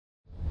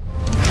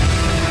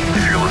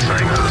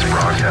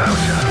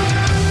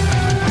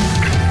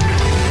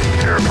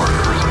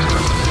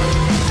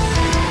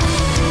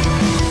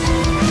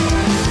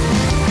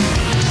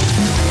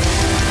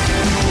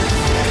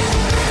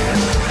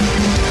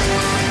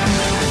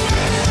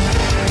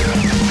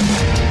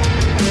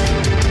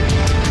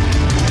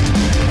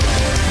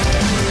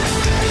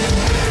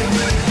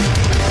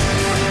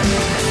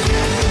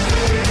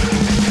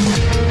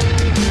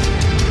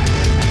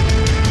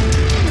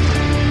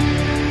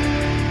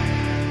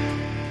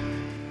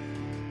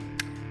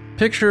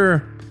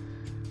Picture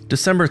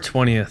December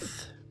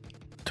 20th,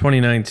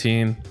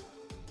 2019.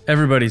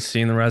 Everybody's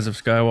seen The Rise of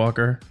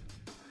Skywalker,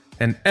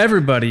 and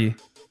everybody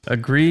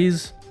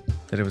agrees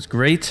that it was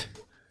great,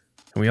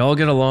 and we all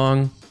get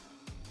along,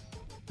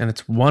 and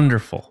it's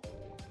wonderful.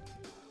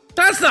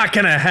 That's not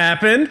gonna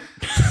happen!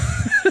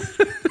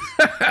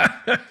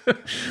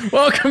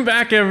 Welcome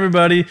back,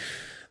 everybody.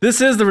 This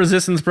is the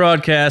Resistance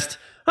Broadcast.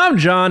 I'm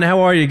John.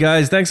 How are you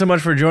guys? Thanks so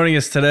much for joining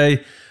us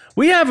today.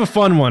 We have a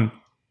fun one.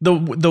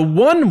 The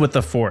one with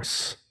the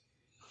Force.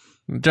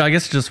 I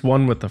guess just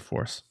one with the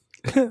Force.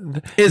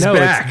 Is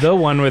back. It's the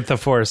one with the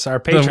Force. Our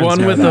patrons The one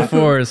know with that. the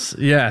Force.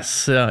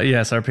 Yes.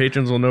 Yes, our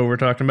patrons will know what we're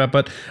talking about.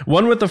 But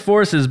One with the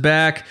Force is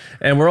back.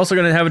 And we're also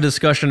going to have a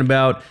discussion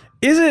about,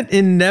 is it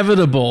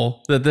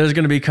inevitable that there's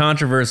going to be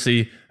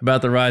controversy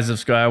about the Rise of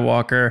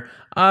Skywalker?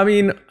 I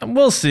mean,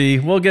 we'll see.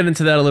 We'll get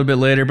into that a little bit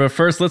later. But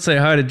first, let's say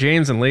hi to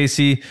James and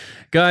Lacey.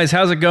 Guys,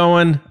 how's it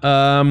going?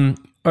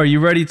 Are you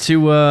ready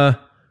to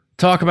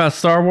talk about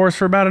Star Wars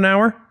for about an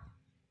hour?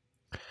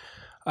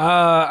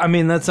 I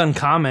mean, that's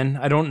uncommon.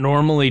 I don't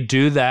normally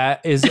do that.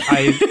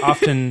 I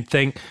often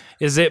think,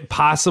 is it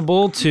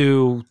possible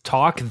to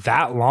talk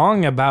that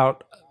long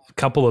about a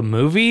couple of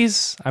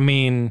movies? I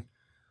mean,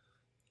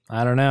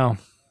 I don't know.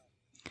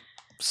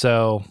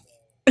 So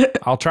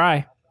I'll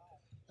try.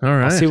 All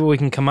right. I'll see what we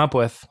can come up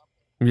with.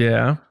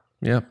 Yeah.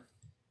 Yep.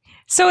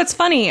 So it's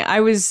funny. I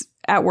was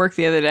at work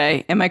the other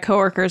day, and my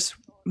coworkers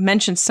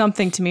mentioned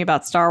something to me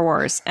about Star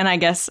Wars, and I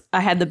guess I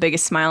had the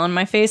biggest smile on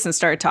my face and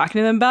started talking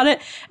to them about it.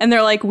 And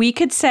they're like, "We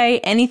could say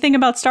anything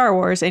about Star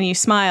Wars, and you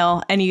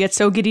smile, and you get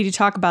so giddy to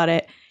talk about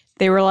it."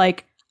 They were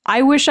like,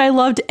 "I wish I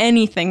loved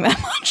anything that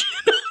much."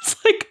 It's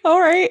like,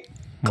 all right,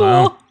 cool.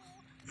 Wow.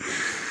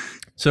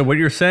 So what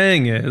you're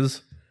saying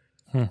is,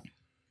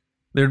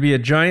 there'd be a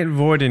giant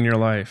void in your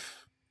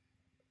life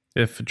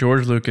if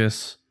George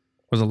Lucas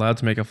was allowed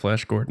to make a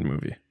Flash Gordon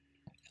movie.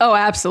 Oh,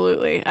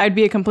 absolutely. I'd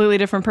be a completely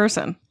different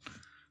person.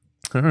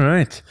 All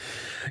right.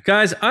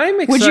 Guys,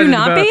 I'm excited. Would you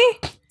not be?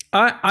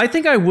 I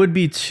think I would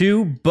be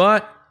too,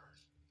 but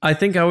I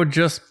think I would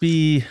just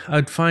be,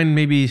 I'd find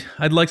maybe,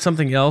 I'd like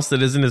something else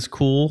that isn't as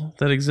cool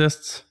that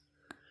exists.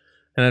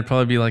 And I'd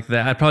probably be like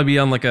that. I'd probably be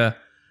on like a,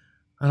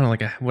 I don't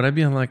know, would I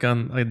be on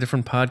a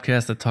different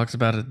podcast that talks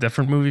about a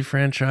different movie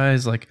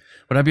franchise? Like,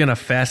 would I be on a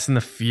Fast and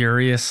the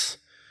Furious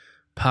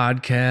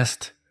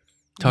podcast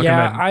talking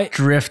about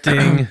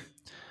drifting?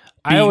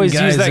 I always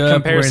use that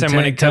up, comparison when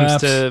it wearing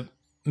comes tank to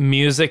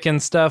music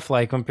and stuff.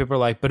 Like when people are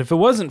like, but if it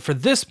wasn't for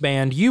this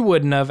band, you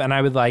wouldn't have. And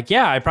I would like,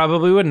 yeah, I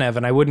probably wouldn't have.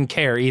 And I wouldn't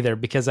care either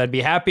because I'd be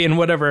happy in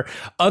whatever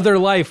other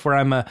life where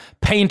I'm a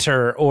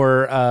painter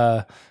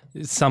or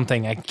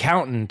something,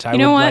 accountant. I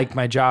would like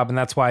my job. And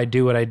that's why I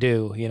do what I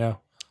do, you know?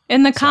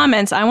 In the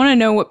comments, I want to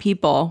know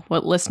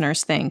what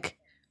listeners think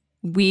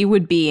we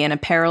would be in a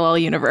parallel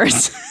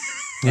universe.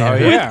 Oh,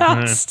 yeah.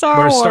 Without Star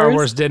Where Wars. Star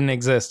Wars didn't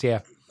exist, yeah.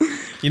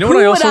 You know what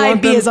Who I also would I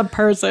want be them? as a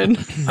person?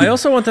 I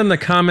also want them to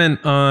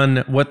comment on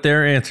what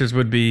their answers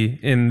would be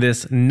in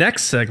this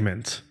next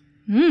segment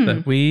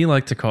that we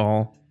like to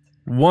call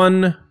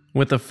One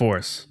with the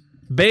Force.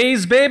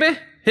 Baze, baby,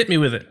 hit me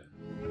with it.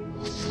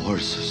 The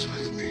Force is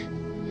with me,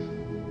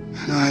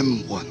 and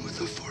I'm one with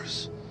the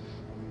Force.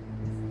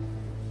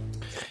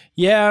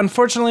 Yeah,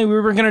 unfortunately, we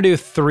were going to do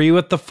 3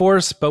 with the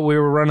Force, but we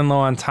were running low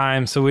on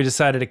time, so we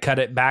decided to cut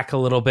it back a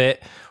little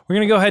bit. We're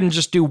going to go ahead and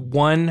just do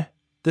 1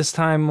 this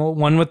time,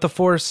 1 with the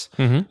Force.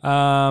 But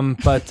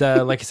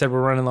like I said,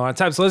 we're running low on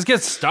time, so let's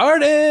get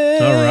started.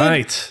 All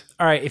right.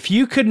 All right, if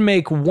you could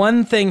make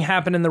one thing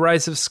happen in The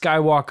Rise of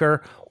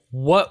Skywalker,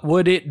 what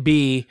would it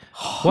be?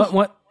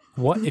 What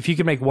if you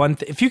could make one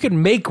if you could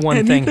make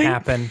one thing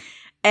happen?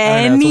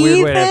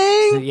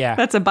 Anything? Yeah.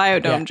 That's a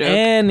Biodome joke.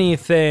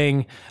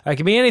 Anything. It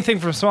can be anything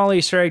from small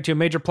Easter egg to a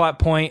major plot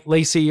point.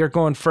 Lacey, you're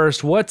going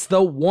first. What's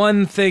the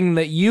one thing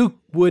that you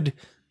would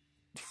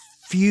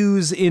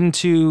fuse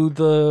into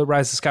the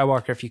Rise of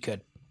Skywalker if you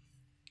could?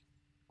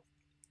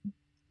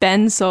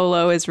 Ben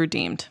Solo is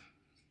redeemed.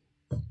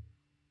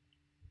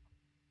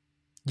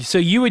 So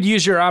you would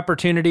use your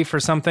opportunity for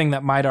something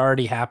that might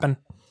already happen?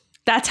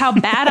 That's how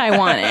bad I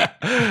want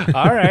it.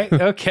 All right.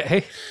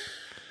 Okay.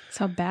 That's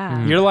how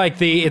bad. You're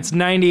like it's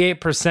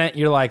 98%.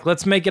 You're like,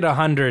 let's make it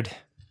 100.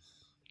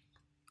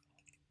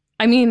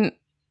 I mean,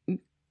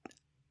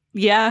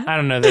 yeah. I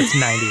don't know. That's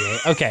 98.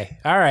 Okay.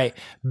 All right.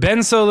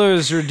 Ben Solo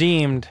is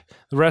redeemed.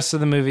 The rest of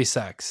the movie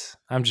sucks.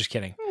 I'm just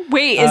kidding.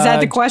 Wait, is that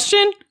the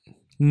question?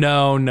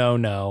 No. Oh,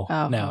 no.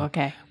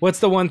 okay. What's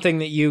the one thing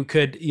that you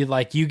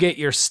get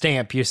your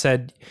stamp? You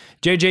said,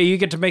 JJ, you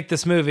get to make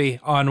this movie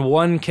on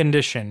one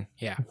condition.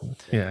 Yeah.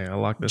 Yeah, I'll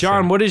lock this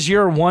John, in. what is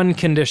your one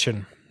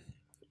condition?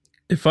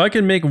 If I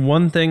could make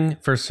one thing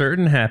for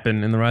certain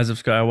happen in The Rise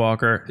of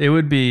Skywalker, it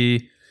would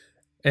be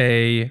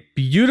a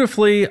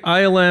beautifully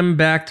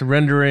ILM-backed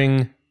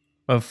rendering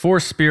of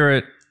Force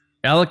Spirit,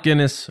 Alec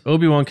Guinness,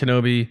 Obi-Wan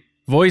Kenobi,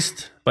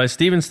 voiced by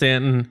Stephen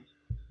Stanton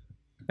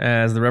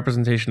as the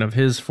representation of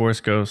his Force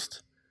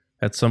Ghost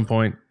at some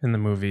point in the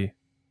movie.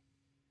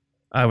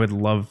 I would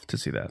love to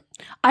see that.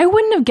 I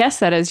wouldn't have guessed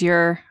that as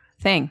your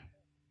thing.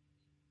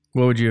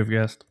 What would you have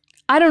guessed?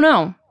 I don't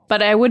know,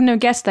 but I wouldn't have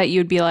guessed that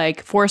you'd be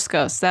like, Force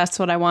Ghost, that's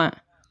what I want.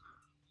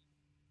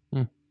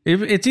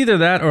 If it's either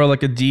that or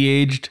like a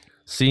de-aged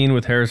scene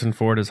with Harrison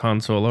Ford as Han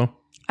Solo.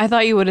 I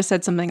thought you would have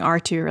said something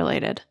R2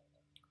 related.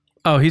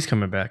 Oh, he's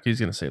coming back. He's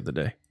going to save the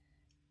day.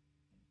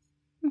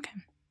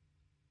 Okay.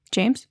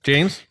 James?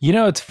 You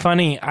know, it's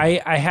funny.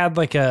 I had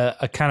like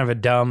a kind of a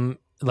dumb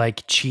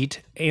like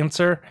cheat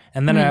answer,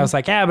 and then I was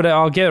like, but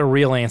I'll get a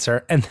real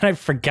answer, and then I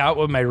forgot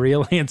what my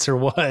real answer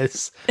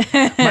was.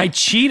 My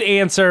cheat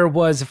answer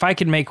was, if I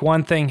could make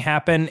one thing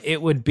happen,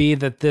 it would be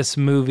that this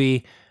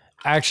movie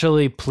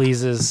actually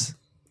pleases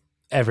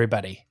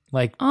everybody.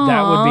 Like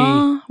that would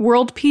be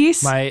world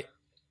peace. But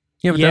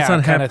that's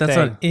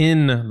not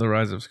in The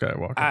Rise of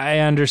Skywalker. I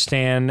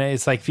understand.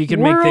 It's like if you could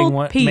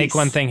make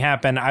one thing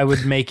happen, I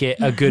would make it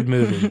a good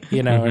movie,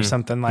 or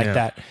something like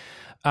that.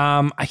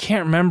 I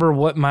can't remember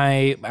what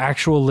my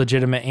actual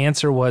legitimate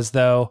answer was,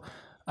 though.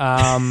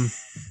 I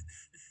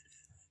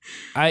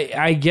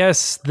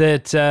guess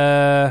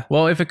that.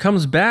 Well, if it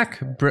comes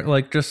back,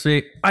 like just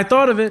say, "I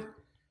thought of it."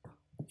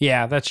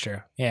 Yeah, that's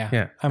true.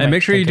 Yeah. And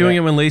make sure you're doing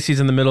it when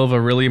Lacey's in the middle of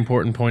a really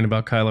important point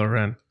about Kylo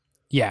Ren.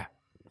 Yeah.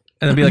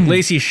 And then be like,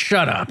 Lacey,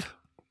 shut up.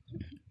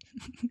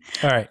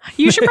 All right.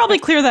 You should probably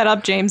clear that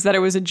up, James, that it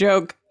was a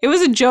joke. It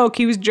was a joke.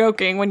 He was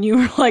joking when you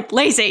were like,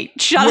 Lacey,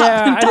 shut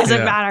up. It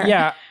doesn't matter.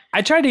 Yeah.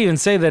 I tried to even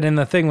say that in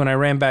the thing when I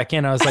ran back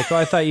in. I was like,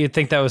 I thought you'd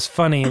think that was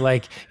funny.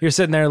 Like, you're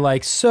sitting there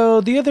like,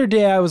 so the other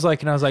day I was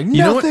like,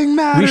 nothing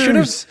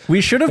matters.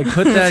 We should have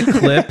put that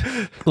clip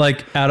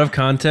like out of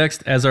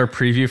context as our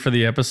preview for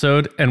the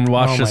episode and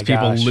watched just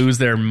people lose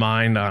their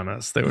mind on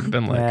us. They would have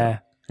been like,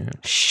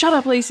 shut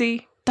up,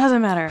 Lacey.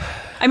 Doesn't matter.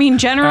 I mean,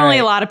 generally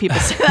a lot of people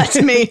say that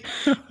to me,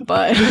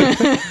 but...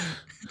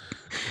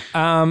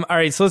 all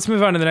right, so let's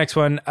move on to the next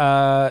one.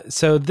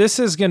 So this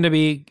is going to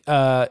be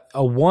a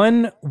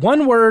one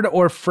word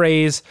or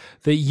phrase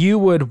that you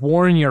would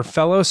warn your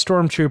fellow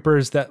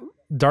stormtroopers that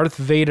Darth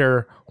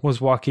Vader was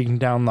walking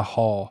down the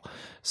hall.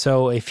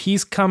 So if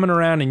he's coming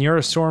around and you're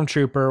a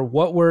stormtrooper,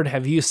 what word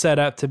have you set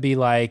up to be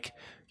like,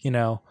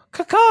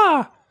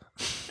 caca?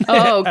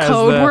 Oh,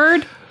 code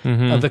word?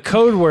 The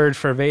code word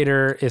for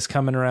Vader is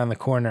coming around the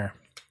corner.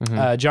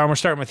 John, we're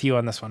starting with you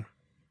on this one.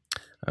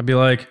 I'd be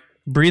like,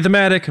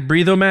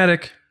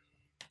 breathe-o-matic.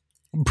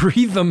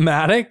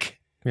 Breathe-o-matic?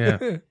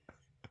 Yeah.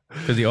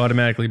 Because he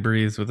automatically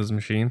breathes with his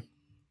machine.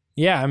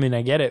 Yeah, I mean,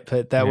 I get it,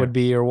 but that would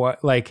be your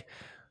what? Like,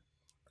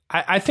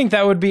 I think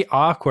that would be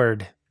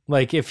awkward.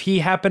 Like, if he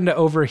happened to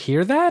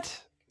overhear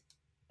that?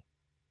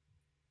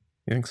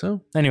 You think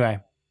so? Anyway.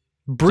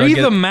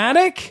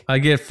 Breathe-o-matic? I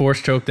get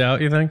force choked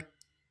out, you think?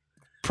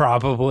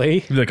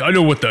 Probably. You're like, I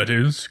know what that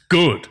is.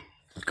 Good.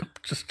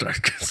 Just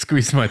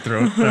squeeze my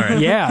throat. All right.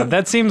 Yeah,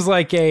 that seems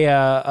like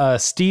a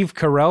Steve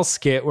Carell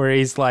skit where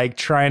he's like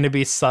trying to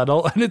be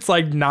subtle, and it's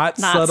like not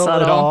subtle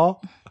at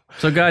all.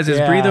 So, guys, is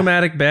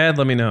breathe-o-matic bad?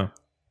 Let me know.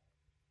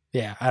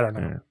 Yeah, I don't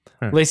know.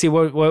 Yeah. Lacey,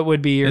 what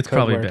would be your It's code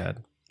probably word?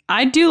 bad.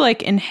 I'd do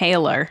like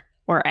inhaler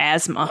or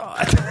asthma.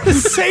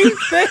 Same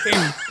thing.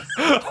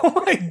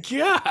 Oh my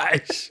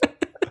gosh.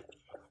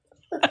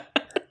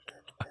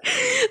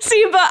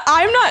 See, but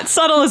I'm not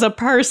subtle as a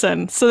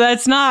person, so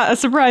that's not a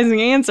surprising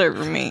answer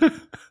for me.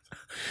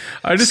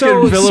 I just get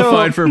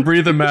vilified for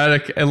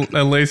breathe-o-matic,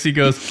 and Lacey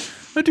goes,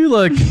 I do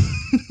like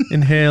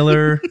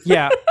inhaler.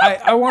 Yeah,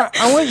 I want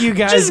you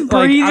guys just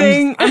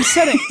breathing.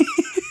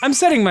 I'm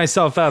setting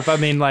myself up. I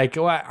mean, like,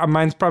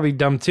 mine's probably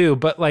dumb too,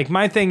 but like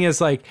my thing is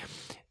like,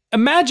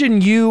 imagine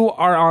you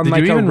are on Did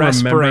like you a even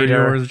respirator.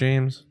 Remember yours,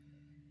 James?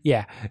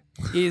 Yeah.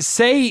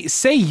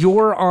 Say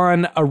you're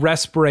on a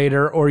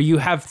respirator or you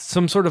have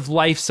some sort of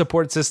life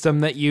support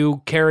system that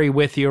you carry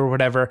with you or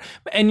whatever,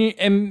 and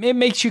it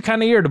makes you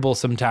kind of irritable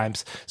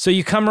sometimes. So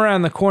you come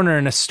around the corner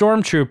and a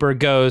stormtrooper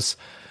goes,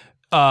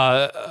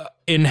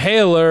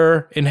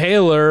 inhaler.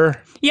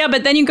 Yeah,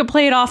 but then you could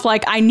play it off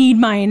like, I need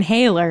my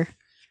inhaler.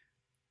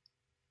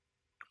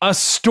 A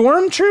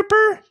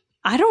stormtrooper?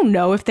 I don't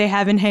know if they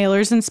have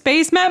inhalers in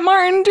space. Matt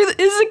Martin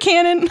is a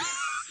canon.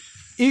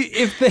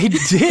 If they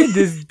did,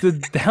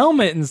 the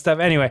helmet and stuff.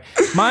 Anyway,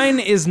 mine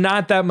is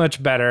not that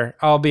much better,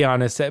 I'll be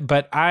honest.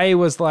 But I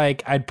was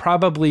like, I'd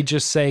probably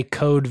just say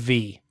code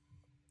V.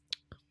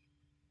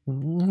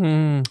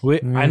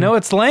 I know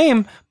it's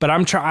lame, but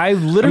I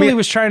literally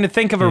was trying to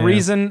think of a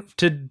reason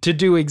to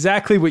do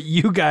exactly what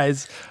you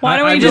guys. Why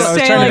don't we just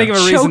say like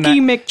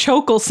Chokey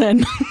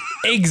McChokelson?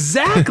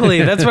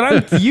 Exactly. That's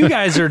what you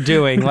guys are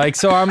doing. Like,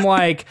 so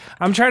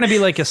I'm trying to be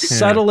like as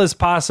subtle as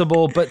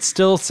possible, but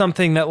still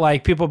something that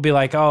like people be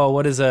like, oh,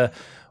 what's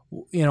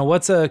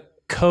a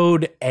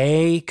code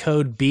A,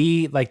 code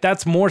B? Like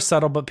that's more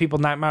subtle, but people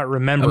might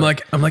remember.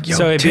 I'm like, yo,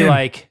 so it'd Tim. be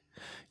like,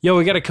 yo,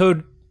 we got a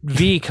code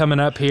V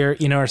coming up here,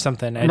 or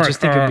something. I just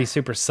think it'd be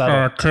super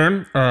subtle.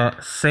 Tim,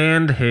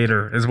 Sand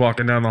Hater is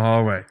walking down the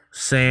hallway.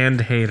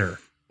 Sand Hater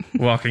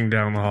walking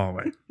down the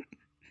hallway.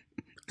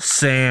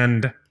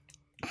 Sand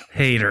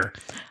Hater.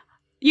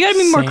 You gotta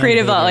be more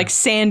creative about like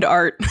sand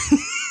art.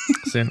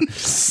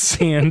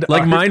 Sand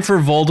Like art. mine for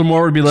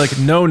Voldemort would be like,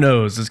 no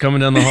nose is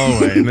coming down the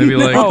hallway. And they'd be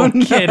like, Oh,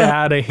 get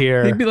out of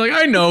here. he'd be like,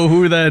 I know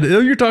who that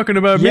is. You're talking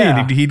about me. Yeah.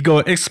 And he'd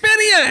go,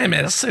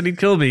 Expelliarmus, and he'd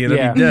kill me, and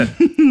I'd be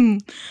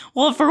dead.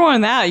 Well, if we're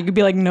going that, you could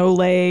be like no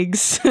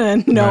legs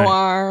and no Right.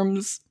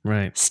 arms.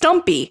 Right.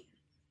 Stumpy.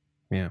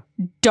 Yeah.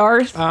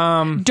 Dark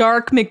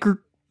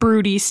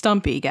McBroody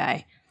Stumpy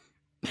guy.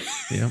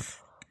 Yeah.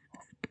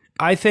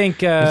 I think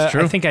That's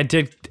true.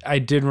 I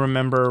did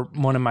remember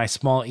one of my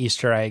small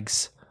Easter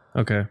eggs.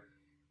 Okay.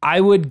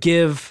 I would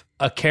give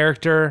a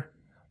character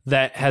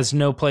that has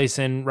no place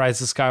in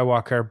Rise of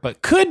Skywalker,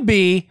 but could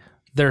be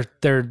their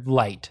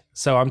light.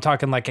 So I'm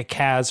talking like a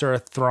Kaz or a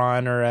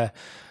Thrawn or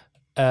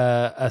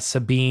a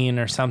Sabine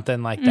or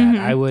something like that.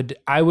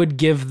 I would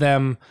give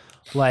them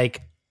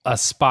like a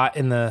spot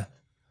in the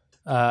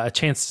a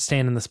chance to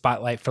stand in the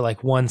spotlight for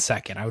like 1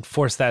 second. I would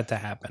force that to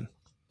happen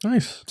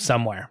Nice.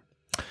 somewhere.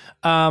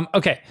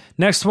 Okay,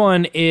 next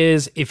one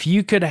is if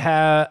you could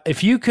have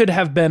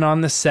been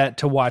on the set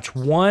to watch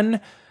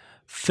one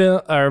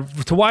film or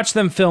to watch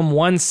them film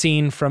one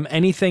scene from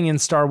anything in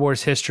Star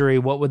Wars history,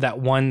 what would that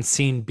one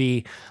scene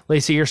be?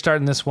 Lacey, you're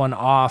starting this one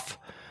off.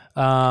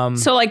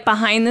 So like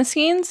behind the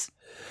scenes?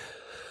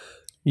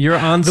 You're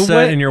on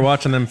set and you're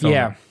watching them film.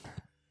 Yeah.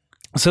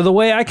 So the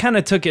way I kind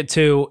of took it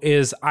to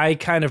is I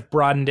kind of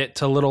broadened it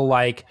to little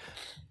like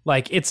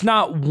it's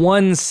not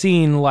one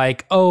scene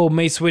like, oh,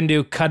 Mace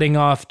Windu cutting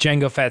off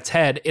Jango Fett's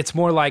head. It's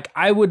more like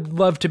I would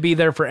love to be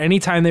there for any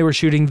time they were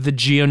shooting the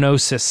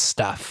Geonosis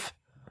stuff.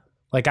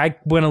 Like I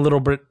went a little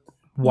bit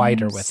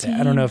wider with it.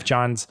 I don't know if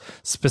John's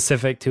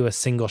specific to a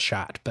single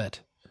shot, but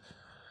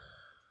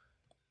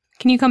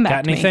Can you come back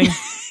got to anything? me?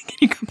 Can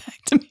you come back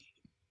to me?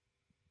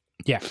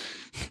 Yeah.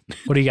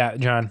 What do you got,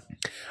 John?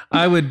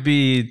 I would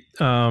be,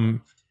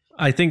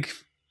 I think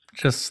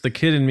just the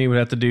kid in me would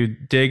have to do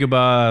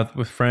Dagobah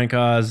with Frank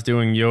Oz,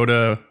 doing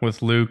Yoda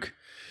with Luke.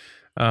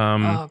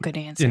 Good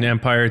answer. In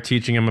Empire,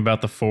 teaching him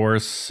about the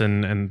Force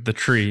and the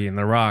tree and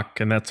the rock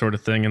and that sort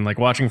of thing, and like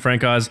watching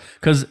Frank Oz,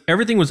 because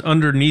everything was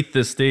underneath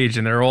this stage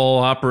and they're all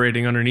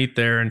operating underneath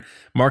there, and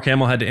Mark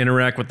Hamill had to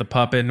interact with the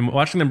puppet, and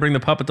watching them bring the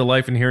puppet to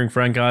life and hearing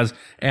Frank Oz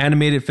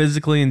animate it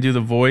physically and do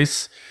the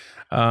voice,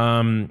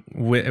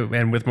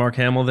 with Mark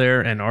Hamill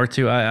there and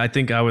R2, I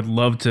think I would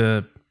love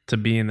to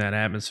be in that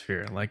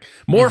atmosphere, like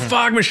more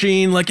fog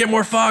machine, like get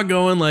more fog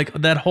going, like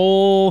that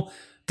whole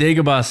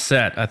Dagobah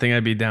set. I think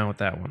I'd be down with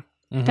that one.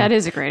 That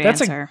is a great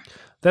answer.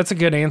 That's a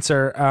good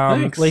answer.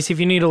 Thanks. Lacey, if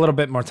you need a little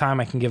bit more time,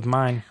 I can give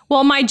mine.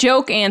 Well, my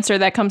joke answer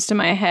that comes to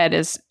my head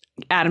is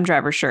Adam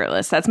Driver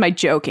shirtless. That's my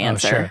joke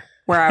answer. Sure.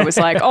 Where I was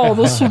like, oh,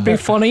 this would be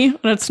funny.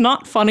 And it's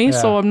not funny,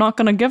 so I'm not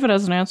going to give it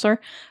as an answer.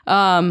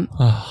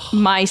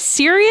 My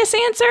serious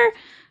answer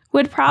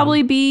would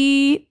probably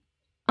be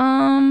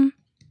probably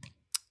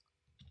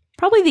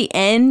the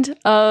end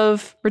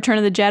of Return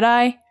of the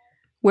Jedi,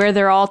 where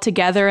they're all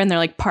together and they're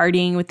like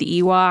partying with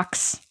the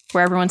Ewoks,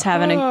 where everyone's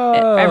having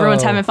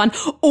fun,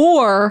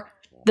 or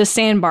the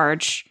sand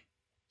barge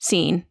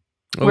scene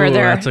where Ooh,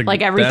 they're that's a-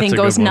 like everything that's a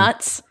goes good one.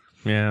 nuts.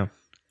 Yeah.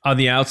 On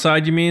the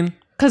outside, you mean?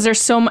 Because there's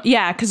so much,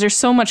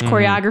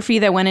 choreography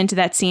that went into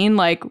that scene.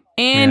 Like,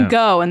 and Yeah.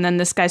 go, and then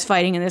this guy's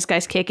fighting, and this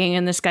guy's kicking,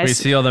 and this We guy's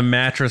see all the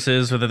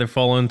mattresses that they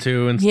fall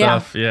into and Yeah.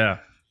 stuff. Yeah.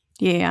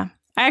 yeah.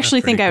 I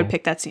actually think pretty I would cool.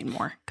 pick that scene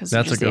more because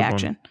That's just a the good one.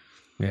 action.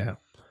 Yeah.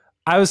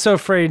 I was so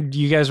afraid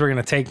you guys were going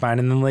to take mine,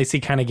 and then Lacey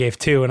kind of gave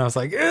two, and I was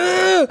like,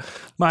 ugh!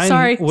 Mine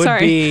Sorry. would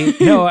be...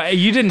 No,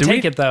 you didn't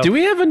take we, it, though. Do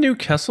we have a new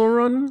Kessel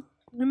run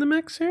in the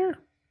mix here?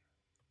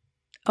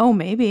 Oh,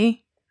 maybe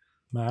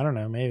I don't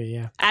know. Maybe,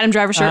 yeah. Adam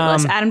Driver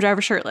shirtless. Adam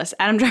Driver shirtless.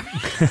 Adam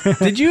Driver.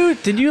 Did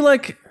you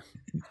like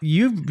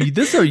you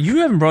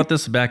haven't brought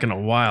this back in a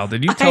while.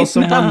 Did you tell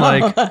someone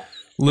like,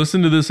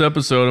 listen to this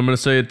episode, I'm going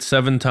to say it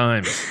 7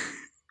 times?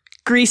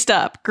 greased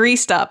up,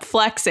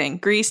 flexing,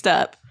 greased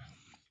up.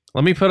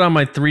 Let me put on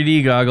my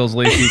 3D goggles,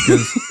 Lacey,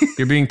 because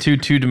you're being too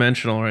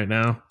two-dimensional right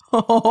now.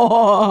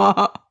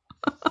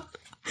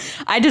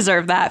 I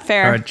deserve that.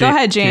 Fair. All right, Go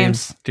ahead,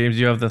 James. James,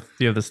 you have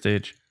the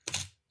stage.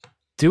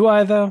 Do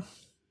I, though?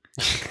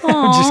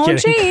 Oh,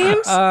 Just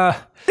kidding.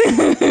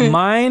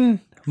 James.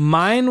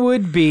 Mine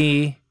would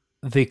be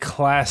the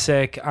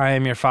classic I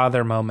Am Your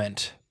Father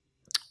moment.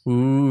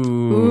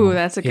 Ooh,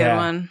 that's a good Yeah.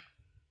 one.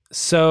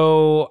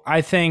 So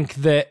I think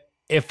that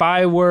if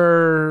I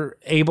were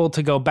able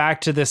to go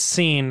back to this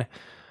scene,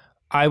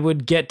 I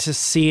would get to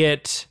see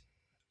it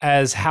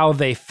as how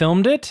they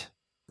filmed it,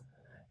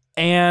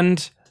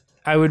 and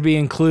I would be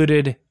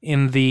included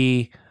in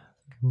the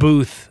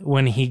booth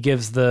when he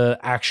gives the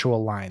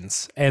actual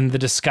lines and the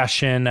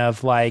discussion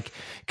of like,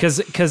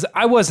 because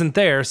I wasn't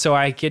there, so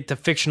I get to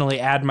fictionally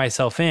add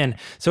myself in.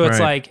 So it's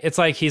Right.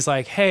 like he's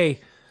like, hey,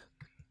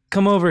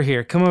 come over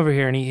here,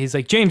 and he's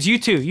like, James, you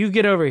too, you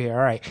get over here. All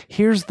right,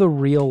 here's the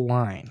real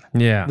line.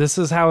 Yeah. This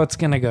is how it's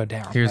gonna go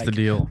down. Here's Like, the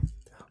deal.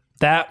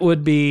 That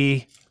would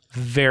be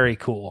very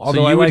cool.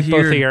 Although I you would like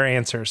both hear- of your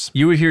answers.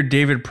 You would hear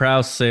David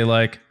Prowse say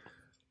like,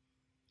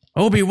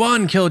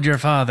 Obi-Wan killed your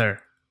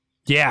father.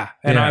 Yeah,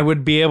 and Yeah. I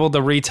would be able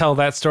to retell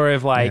that story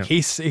of like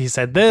he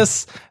said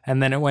this,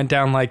 and then it went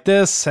down like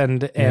this,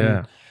 and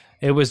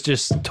it was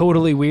just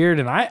totally weird.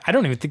 And I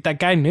don't even think that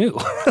guy knew.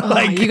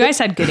 Like, you guys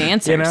had good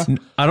answers. You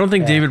know? I don't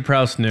think David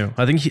Prowse knew.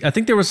 I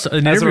think there was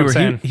an interview where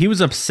saying. he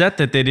was upset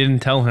that they didn't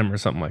tell him or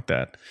something like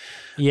that.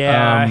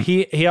 Yeah,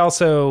 he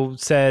also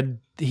said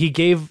he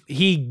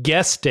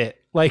guessed it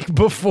like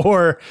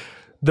before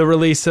the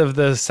release of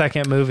the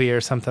second movie or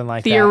something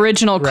like that. The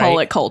original right? call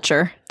it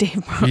culture.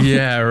 Dave Brody.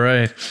 Yeah,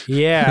 right.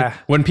 Yeah.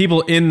 When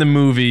people in the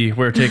movie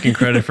were taking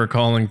credit for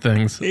calling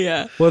things.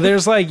 Yeah. Well,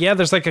 there's like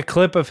a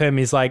clip of him.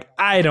 He's like,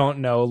 I don't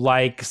know,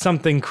 like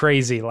something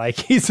crazy, like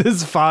he's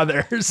his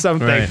father or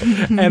something.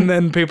 Right. And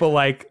then people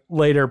like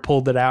later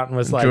pulled it out and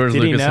was like, George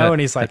did he Lucas know? had-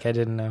 And he's like, I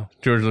didn't know.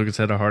 George Lucas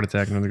had a heart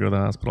attack and had to go to the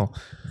hospital.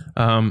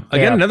 Again,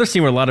 Yeah. another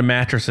scene where a lot of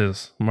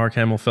mattresses. Mark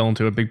Hamill fell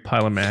into a big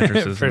pile of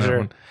mattresses. For in that sure.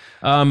 one.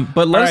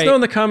 But let us right. know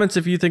in the comments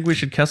if you think we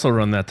should Kessel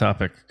run that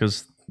topic,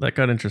 because that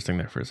got interesting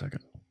there for a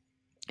second.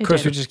 Of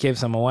course, we just gave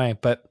some away.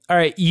 But all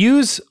right,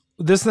 this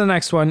is the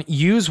next one.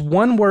 Use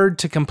one word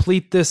to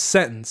complete this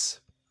sentence.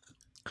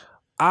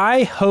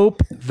 I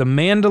hope the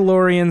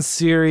Mandalorian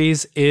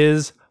series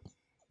is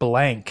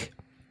blank.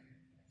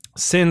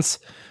 Since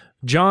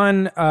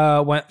John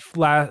went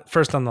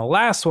first on the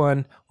last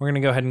one, we're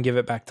going to go ahead and give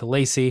it back to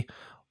Lacey.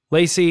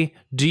 Lacey,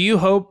 do you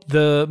hope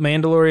the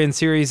Mandalorian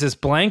series is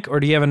blank, or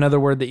do you have another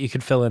word that you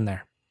could fill in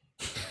there?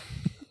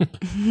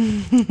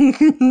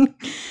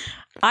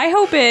 I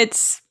hope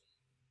it's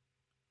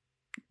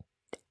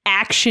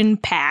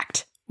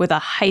action-packed with a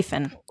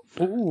hyphen.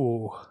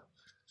 Ooh.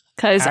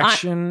 Because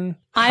Action.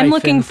 I'm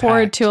looking forward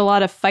hyphen-packed. to a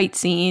lot of fight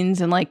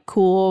scenes and like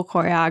cool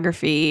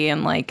choreography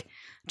and like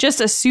just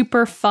a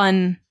super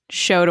fun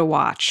show to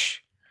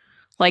watch.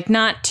 Like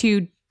not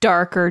too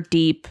dark or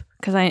deep,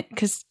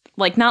 because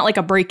like not like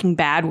a Breaking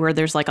Bad where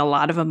there's like a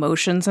lot of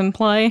emotions in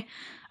play.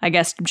 I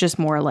guess just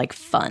more like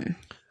fun.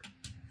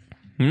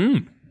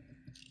 All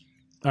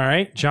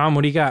right, John,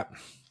 what do you got?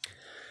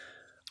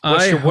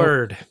 What's your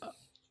word?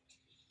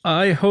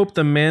 I hope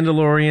the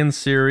Mandalorian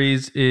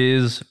series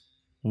is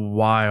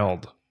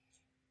wild.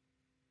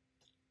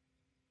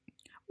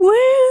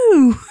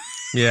 Woo!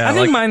 Yeah, I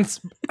think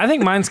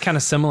mine's kind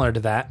of similar to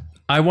that.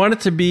 I want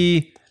it to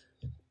be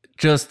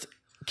just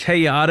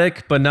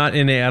chaotic, but not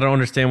in a I don't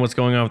understand what's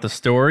going on with the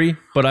story.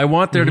 But I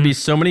want there to be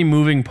so many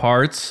moving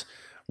parts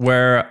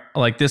where,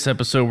 like this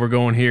episode, we're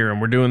going here and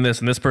we're doing this,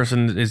 and this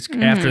person is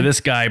after this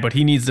guy, but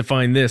he needs to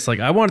find this. Like,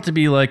 I want it to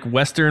be like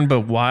Western,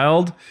 but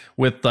wild,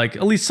 with like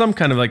at least some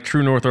kind of like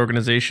True North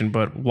organization.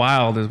 But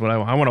wild is what I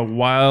want. I want a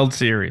wild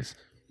series.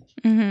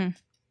 All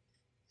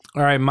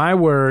right, my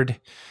word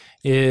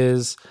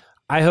is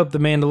I hope the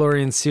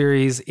Mandalorian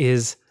series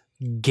is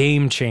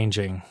game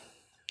changing.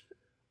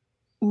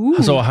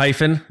 Ooh. So a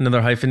hyphen,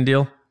 another hyphen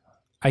deal.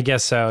 I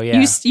guess so.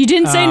 Yeah. You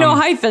didn't say no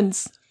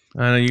hyphens.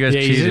 I know you guys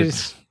Yeah, cheated.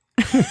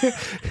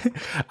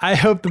 I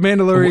hope the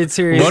Mandalorian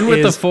series One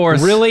with is the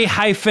Force. really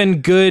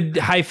hyphen good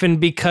hyphen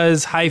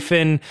because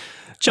hyphen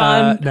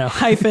John no.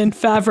 hyphen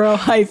Favreau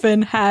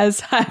hyphen has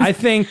hyphen. I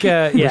think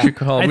yeah. We should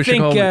call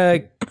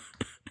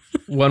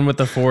One with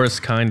the Force,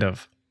 kind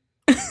of.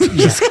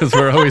 Just because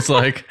we're always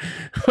like,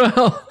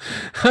 well,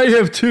 I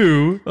have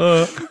two.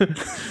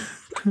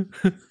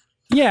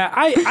 yeah,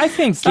 I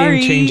think Sorry.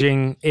 game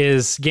changing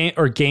is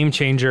game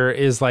changer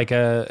is like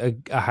a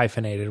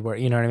hyphenated word.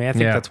 You know what I mean? I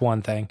think that's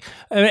one thing.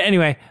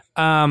 Anyway,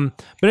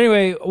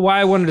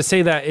 why I wanted to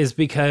say that is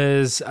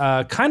because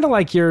kind of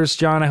like yours,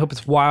 John, I hope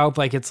it's wild.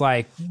 Like it's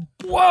like,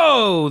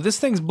 whoa, this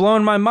thing's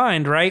blowing my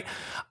mind, right?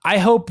 I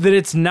hope that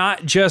it's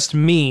not just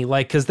me,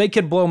 like, because they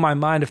could blow my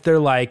mind if they're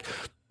like,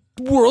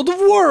 World of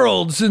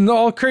Worlds and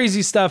all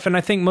crazy stuff. And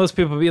I think most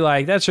people be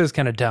like, that's just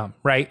kind of dumb,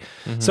 right?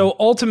 So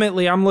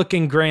ultimately, I'm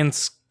looking grand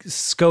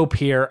scope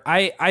here.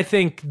 I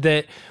think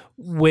that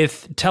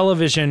with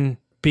television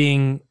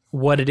being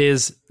what it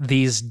is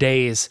these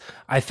days,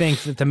 I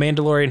think that The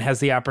Mandalorian has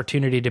the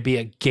opportunity to be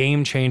a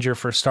game changer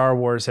for Star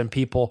Wars, and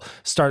people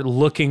start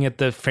looking at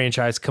the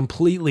franchise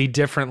completely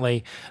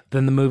differently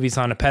than the movies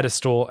on a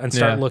pedestal, and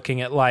start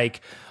looking at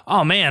like,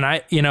 oh man,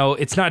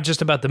 it's not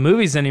just about the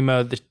movies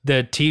anymore.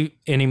 The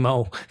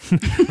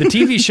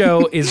TV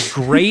show is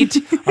great.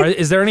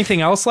 Is there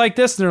anything else like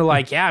this? And they're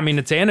like, yeah, I mean,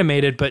 it's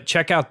animated, but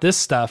check out this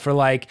stuff. Or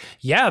like,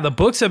 yeah, the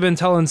books have been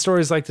telling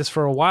stories like this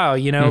for a while,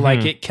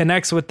 like it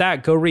connects with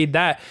that. Go read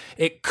that.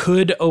 It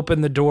could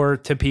open the door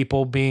to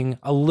people being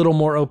a little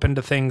more open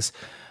to things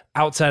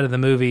outside of the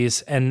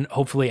movies and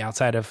hopefully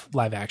outside of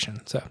live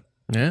action. So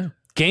Yeah.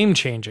 game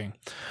changing.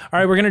 All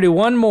right, we're going to do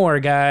one more,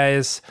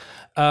 guys.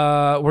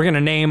 We're going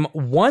to name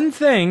one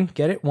thing,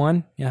 get it?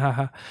 One?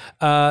 Yeah.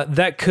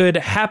 That could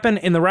happen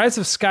in the Rise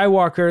of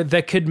Skywalker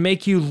that could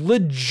make you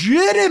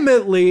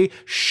legitimately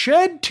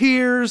shed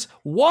tears,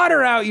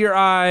 water out your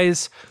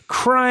eyes,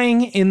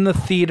 crying in the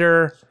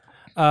theater.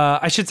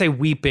 I should say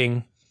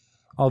weeping,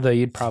 although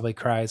you'd probably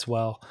cry as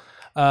well.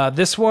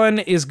 This one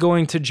is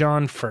going to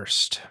John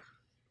first.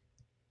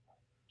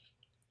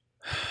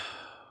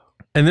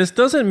 And this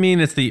doesn't mean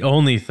it's the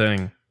only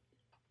thing,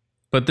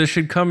 but this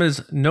should come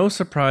as no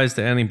surprise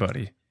to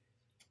anybody.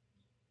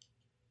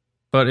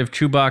 But if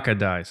Chewbacca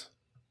dies,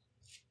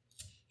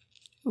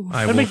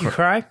 I That'd will make you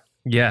cry.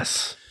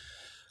 Yes.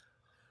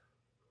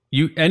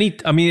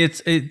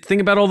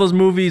 Think about all those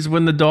movies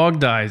when the dog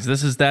dies.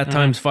 This is that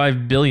times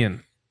 5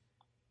 billion.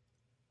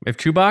 If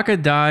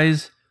Chewbacca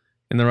dies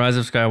in The Rise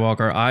of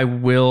Skywalker, I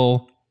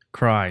will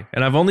cry.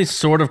 And I've only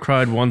sort of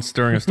cried once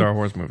during a Star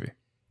Wars movie.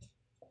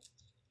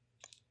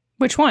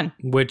 Which one?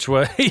 Which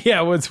was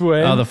what's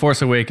when? Oh, The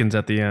Force Awakens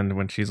at the end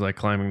when she's like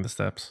climbing the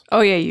steps.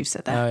 Oh yeah, you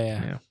said that. Oh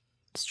yeah.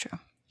 It's true.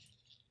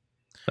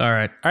 All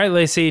right,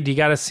 Lacey, do you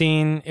got a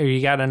scene or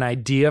you got an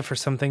idea for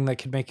something that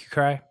could make you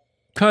cry?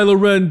 Kylo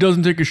Ren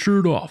doesn't take his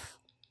shirt off.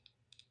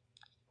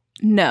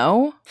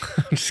 No.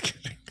 I'm just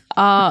kidding.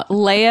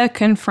 Leia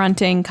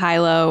confronting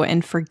Kylo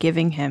and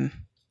forgiving him.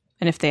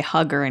 And if they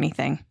hug or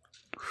anything,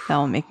 that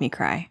will make me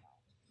cry.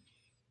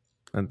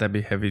 That'd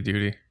be heavy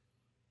duty.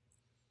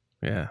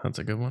 Yeah, that's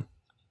a good one.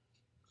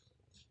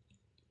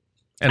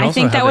 And I also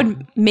think that have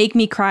would make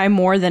me cry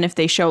more than if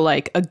they show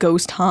like a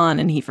ghost Han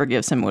and he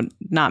forgives him. Would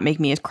not make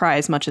me cry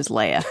as much as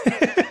Leia.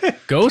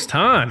 Ghost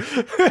Han.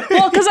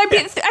 Well, because I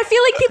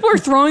feel like people are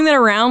throwing that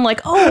around like,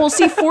 oh, we'll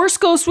see Force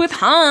Ghost with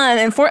Han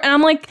and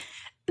I'm like,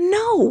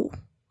 no.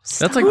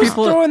 That's like Who's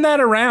people throwing that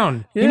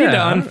around? You need to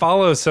Yeah.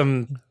 unfollow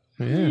some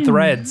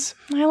threads.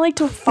 I like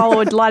to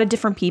follow a lot of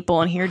different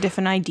people and hear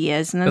different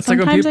ideas, and then That's like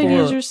when sometimes people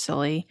ideas are- are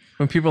silly.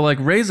 when people are like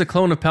raise a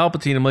clone of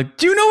Palpatine. I'm like,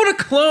 do you know what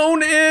a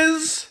clone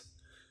is?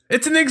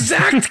 It's an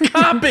exact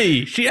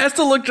copy. She has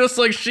to look just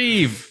like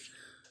Sheev.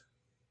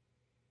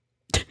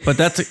 But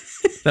that's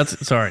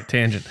sorry,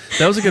 tangent.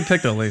 That was a good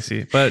pick though,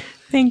 Lacey. But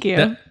Thank you.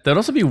 that'd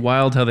also be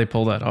wild how they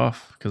pull that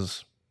off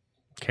because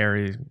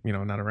Carrie,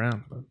 not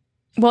around. But.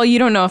 Well, you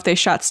don't know if they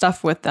shot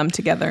stuff with them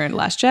together in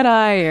Last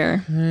Jedi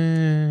or...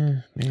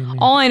 Maybe.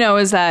 All I know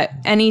is that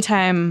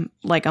anytime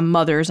like a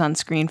mother's on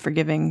screen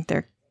forgiving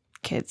their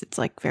kids, it's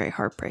like very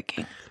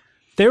heartbreaking.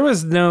 There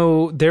was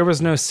no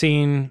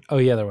scene. Oh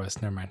yeah, there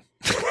was. Never mind.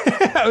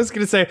 I was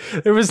gonna say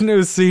there was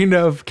no scene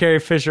of Carrie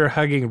Fisher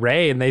hugging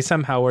Rey, and they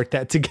somehow worked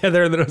that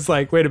together. And then it was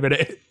like, wait a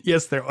minute,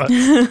 yes, there was.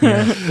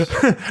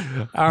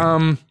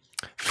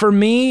 For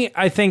me,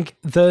 I think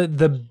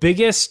the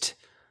biggest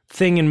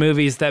thing in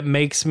movies that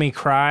makes me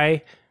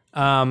cry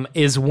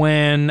is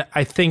when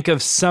I think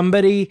of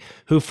somebody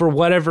who, for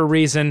whatever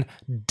reason,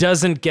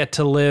 doesn't get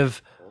to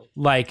live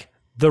like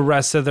the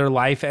rest of their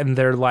life, and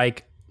they're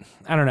like,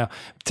 I don't know.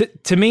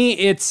 To me,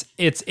 it's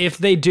if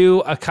they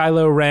do a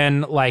Kylo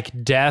Ren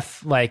like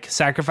death, like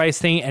sacrifice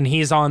thing, and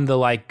he's on the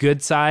like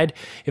good side.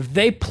 If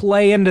they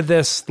play into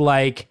this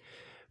like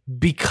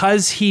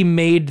because he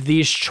made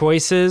these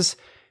choices,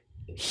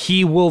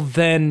 he will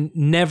then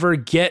never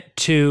get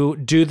to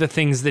do the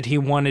things that he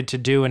wanted to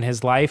do in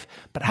his life.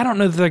 But I don't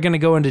know that they're going to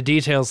go into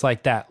details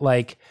like that.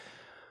 Like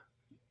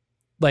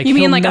You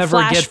mean like a never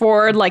flash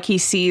forward, like he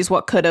sees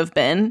what could have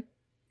been?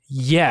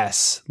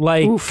 Yes,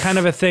 like Oof, kind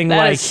of a thing. That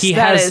Like is- he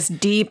that has is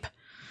deep.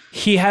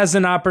 he has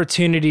an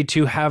opportunity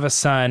to have a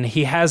son.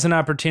 He has an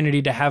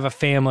opportunity to have a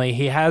family.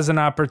 He has an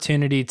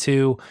opportunity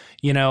to,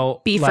 Be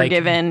like,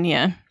 forgiven,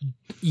 yeah.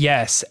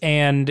 Yes,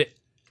 and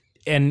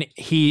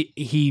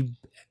he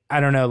I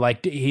don't know,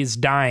 like he's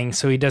dying,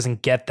 so he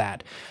doesn't get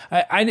that.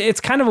 It's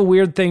kind of a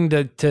weird thing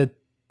to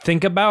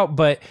think about,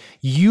 but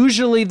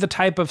usually the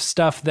type of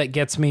stuff that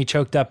gets me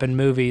choked up in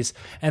movies,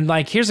 and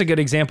like here's a good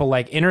example,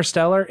 like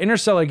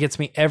Interstellar gets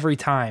me every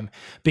time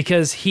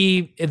because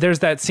there's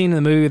that scene in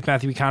the movie with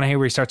Matthew McConaughey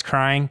where he starts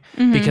crying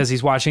because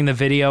he's watching the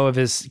video of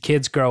his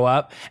kids grow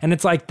up, and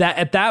it's like that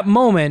at that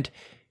moment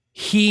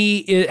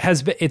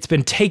it's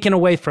been taken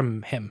away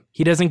from him.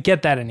 He doesn't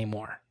get that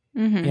anymore.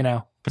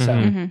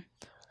 So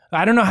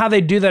I don't know how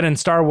they do that in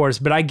Star Wars,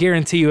 but I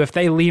guarantee you if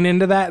they lean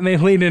into that and they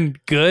lean in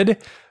good,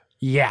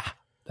 yeah.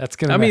 That's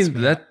gonna.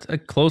 That's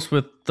close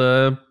with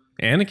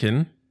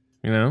Anakin,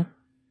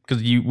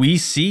 because we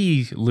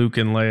see Luke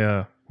and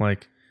Leia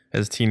like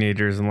as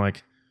teenagers, and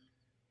like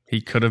he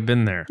could have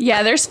been there.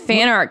 Yeah, there's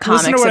fan art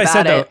comics Listen to what about I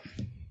said, it.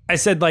 though. I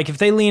said like if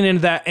they lean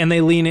into that and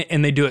they lean it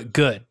and they do it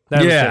good.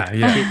 That was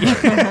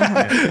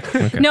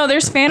Okay. No,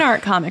 there's fan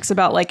art comics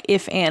about like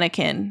if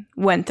Anakin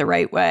went the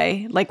right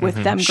way, like with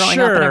them growing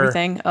up and Sure.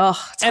 everything. Ugh,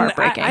 it's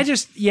heartbreaking.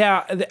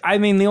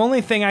 The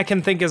only thing I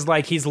can think is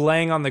like he's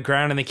laying on the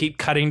ground and they keep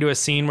cutting to a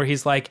scene where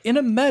he's like in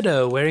a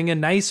meadow wearing a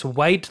nice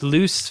white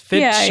loose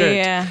fit shirt.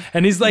 Yeah.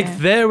 And he's like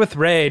there with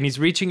Rey and he's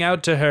reaching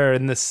out to her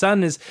and the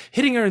sun is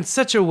hitting her in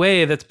such a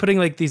way that's putting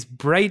like these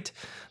bright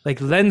like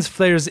lens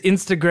flares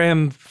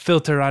Instagram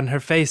filter on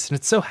her face, and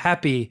it's so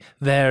happy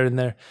there in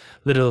their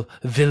little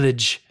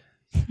village.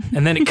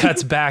 And then it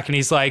cuts back and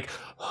he's like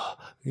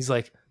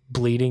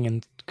bleeding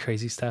and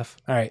crazy stuff.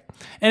 All right.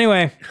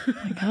 Anyway, Oh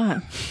my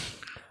God.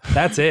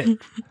 that's it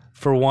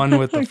for One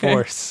with the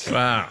Force.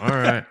 Wow. All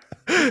right.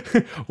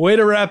 Way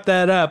to wrap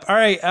that up. All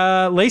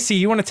right, Lacey,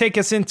 you want to take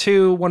us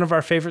into one of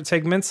our favorite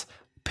segments,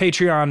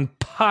 Patreon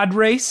Pod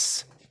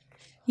Race?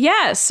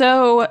 Yeah,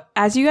 so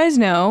as you guys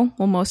know,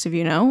 well, most of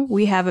you know,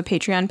 we have a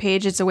Patreon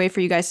page. It's a way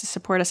for you guys to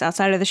support us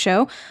outside of the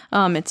show.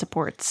 It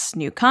supports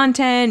new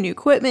content, new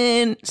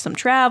equipment, some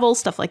travel,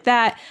 stuff like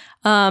that.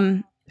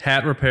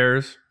 Hat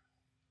repairs.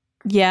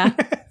 Yeah.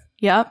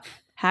 Yep.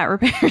 Hat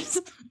repairs.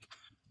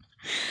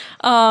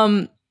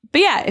 But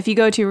yeah, if you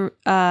go to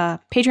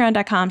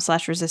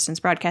patreon.com/resistance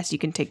broadcast, you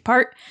can take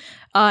part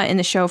in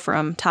the show,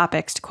 from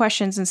topics to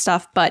questions and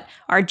stuff. But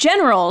our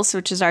generals,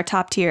 which is our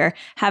top tier,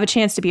 have a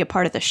chance to be a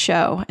part of the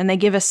show. And they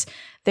give us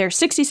their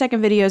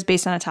 60-second videos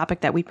based on a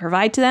topic that we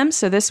provide to them.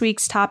 So this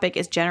week's topic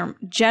is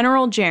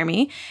General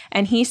Jeremy.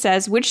 And he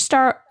says,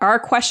 our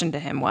question to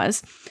him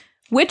was,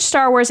 which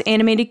Star Wars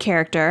animated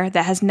character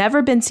that has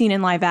never been seen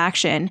in live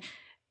action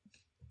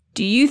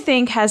do you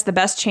think has the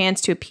best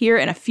chance to appear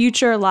in a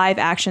future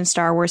live-action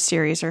Star Wars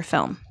series or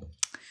film?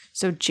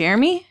 So,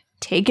 Jeremy,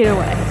 take it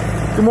away.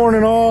 Good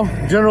morning, all.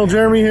 General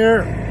Jeremy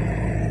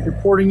here,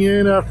 reporting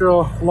in after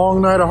a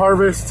long night of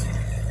harvest.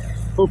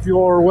 Hope you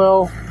all are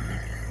well.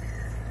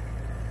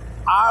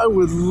 I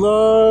would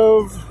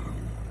love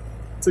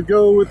to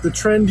go with the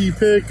trendy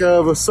pick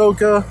of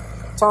Ahsoka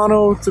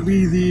Tano to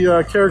be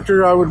the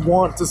character I would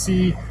want to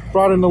see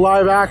brought into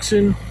live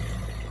action.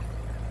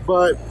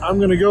 But I'm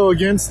going to go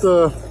against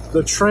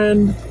the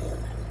trend,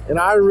 and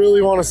I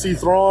really want to see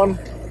Thrawn.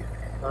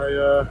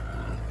 I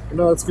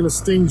know it's going to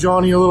sting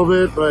Johnny a little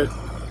bit, but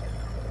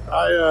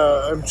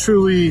I'm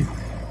truly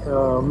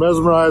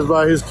mesmerized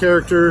by his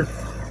character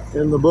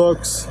in the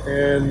books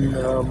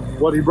and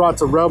what he brought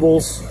to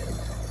Rebels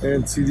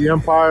and to the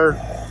Empire.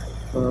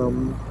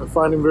 I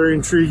find him very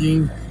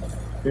intriguing,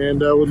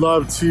 and I would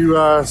love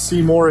to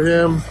see more of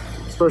him,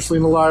 especially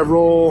in the live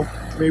role.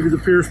 Maybe the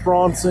Pierce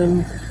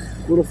Bronson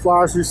little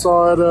flash we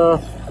saw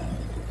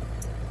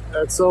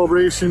at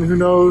Celebration, who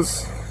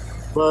knows?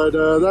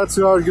 But that's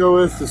who I would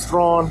go with, is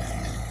Thrawn.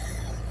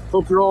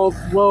 Hope you're all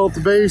well at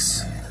the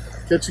base.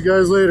 Catch you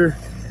guys later.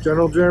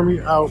 General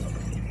Jeremy out.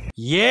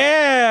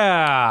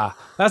 Yeah,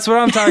 that's what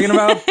I'm talking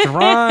about.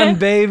 Thrawn,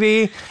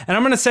 baby. And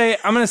I'm gonna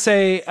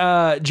say,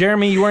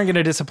 Jeremy, you weren't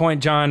gonna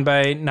disappoint John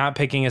by not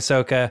picking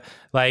Ahsoka.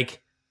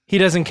 Like, he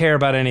doesn't care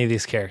about any of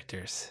these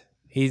characters.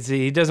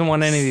 He doesn't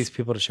want any of these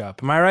people to show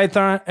up. Am I right,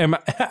 Thrawn?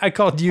 I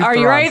called you. Are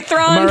Thrawn. you right,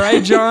 Thrawn? Am I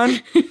right, John?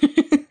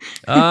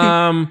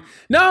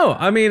 No,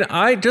 I mean,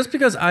 just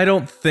because I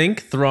don't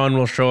think Thrawn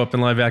will show up in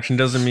live action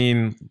doesn't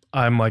mean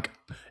I'm like,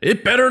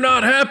 it better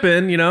not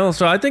happen, you know?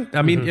 So I think,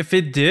 I mean, if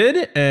it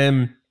did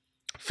and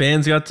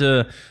fans got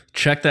to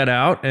check that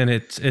out and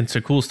it's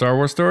a cool Star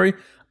Wars story,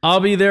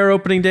 I'll be there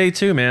opening day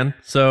too, man.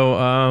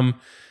 So,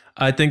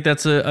 I think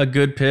that's a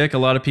good pick. A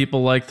lot of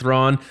people like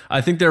Thrawn.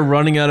 I think they're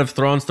running out of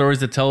Thrawn stories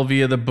to tell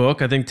via the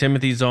book. I think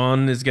Timothy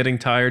Zahn is getting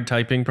tired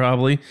typing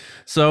probably.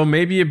 So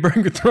maybe you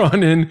bring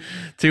Thrawn in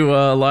to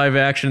live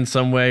action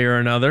some way or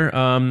another.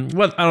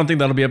 Well, I don't think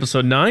that'll be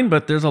episode 9,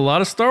 but there's a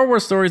lot of Star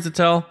Wars stories to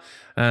tell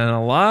and a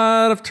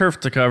lot of turf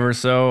to cover.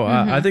 So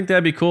I think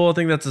that'd be cool. I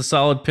think that's a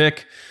solid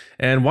pick.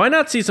 And why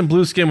not see some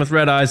blue skin with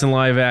red eyes in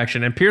live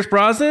action? And Pierce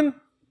Brosnan,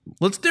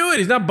 let's do it.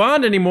 He's not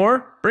Bond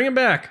anymore. Bring him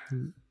back.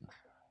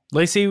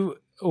 Lacey,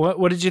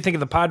 what did you think of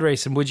the pod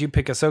race, and would you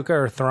pick Ahsoka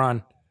or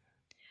Thrawn?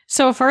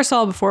 So first of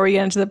all, before we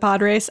get into the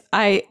pod race,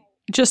 I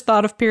just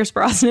thought of Pierce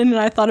Brosnan, and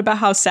I thought about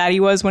how sad he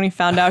was when he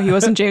found out he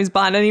wasn't James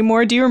Bond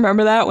anymore. Do you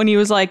remember that, when he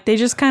was like, they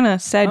just kind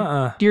of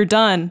said, you're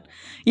done.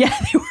 Yeah,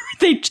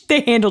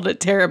 they handled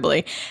it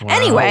terribly. Wow.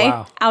 Anyway,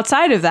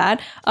 outside of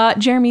that,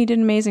 Jeremy did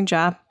an amazing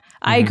job.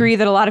 I agree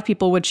that a lot of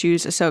people would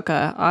choose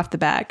Ahsoka off the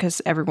bat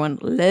because everyone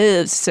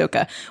loves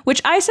Ahsoka, which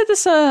I said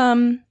this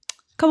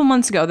couple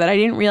months ago, that I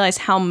didn't realize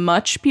how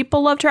much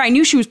people loved her. I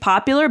knew she was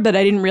popular, but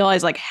I didn't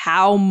realize like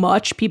how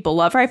much people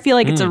love her. I feel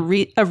like it's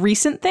a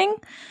recent thing.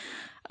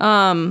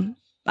 I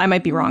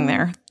might be wrong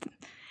there.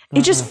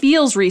 It just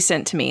feels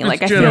recent to me.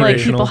 Like I feel like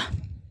people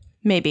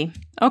maybe.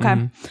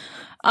 Okay.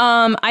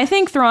 I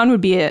think Thrawn would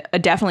be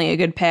definitely a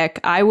good pick.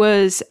 I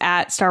was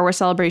at Star Wars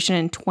Celebration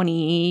in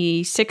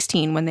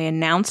 2016 when they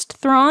announced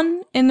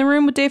Thrawn in the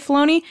room with Dave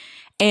Filoni,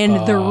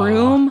 and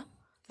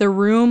the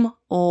room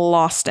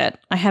lost it.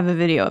 I have a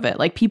video of it.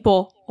 Like,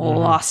 people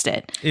lost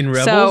it. In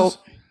Rebels? So,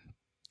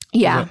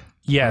 yeah.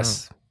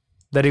 Yes.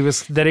 That he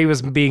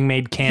was being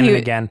made canon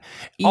again.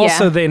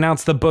 Also, they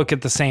announced the book at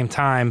the same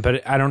time,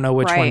 but I don't know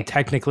which one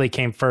technically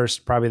came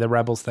first. Probably the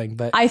Rebels thing.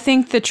 But I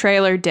think the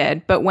trailer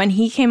did. But when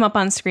he came up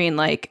on screen,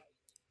 like,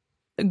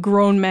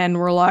 grown men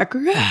were like,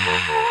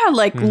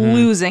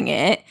 losing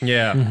it.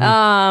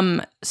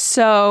 Yeah.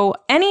 So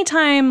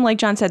anytime, like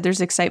John said,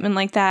 there's excitement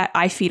like that,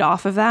 I feed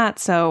off of that.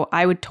 So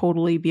I would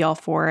totally be all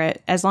for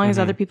it. As long as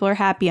other people are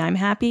happy, I'm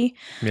happy.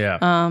 Yeah.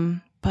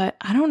 But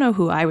I don't know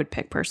who I would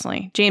pick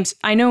personally. James,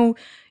 I know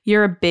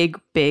you're a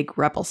big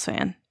Rebels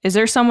fan. Is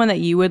there someone that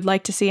you would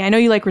like to see? I know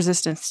you like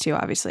Resistance too,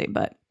 obviously,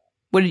 but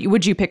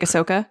would you pick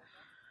Ahsoka?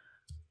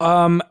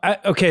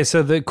 Okay,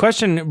 so the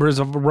question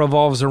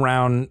revolves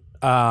around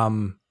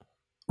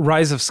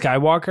Rise of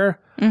Skywalker.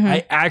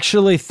 I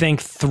actually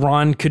think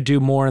Thrawn could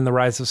do more in the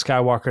Rise of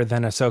Skywalker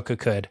than Ahsoka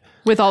could.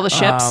 With all the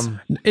ships?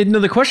 No,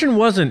 the question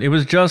wasn't. It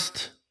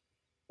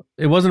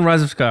wasn't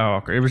Rise of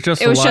Skywalker. It was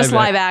just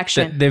live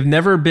action. They've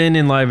never been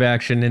in live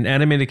action. An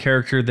animated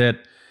character that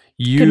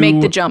you could make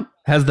the jump,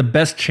 has the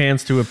best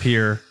chance to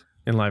appear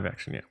in live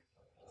action. Yeah.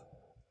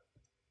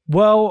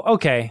 Well,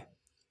 okay.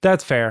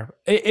 That's fair.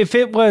 If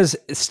it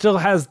still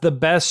has the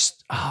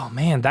best, oh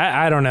man, that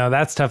I don't know.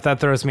 That's tough. That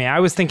throws me. I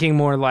was thinking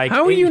more like,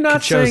 how are you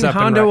not saying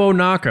Hondo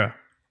Onaka?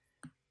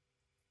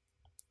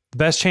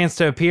 Best chance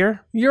to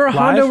appear? You're a live?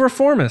 Hondo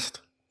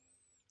reformist.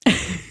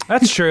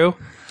 That's true.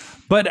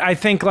 But I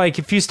think like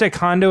if you stick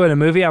Hondo in a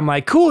movie, I'm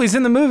like, cool, he's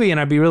in the movie, and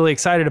I'd be really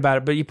excited about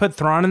it. But you put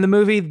Thrawn in the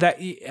movie, that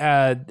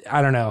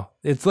I don't know.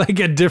 It's like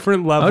a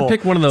different level. I would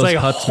pick one of those it's like,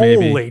 huts,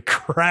 holy maybe.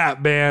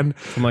 Crap, man!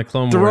 From like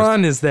Clone Wars.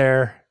 Thrawn is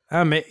there.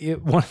 One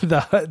of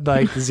the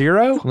like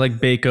Zero, like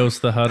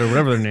Bakos the Hut or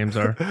whatever their names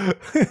are.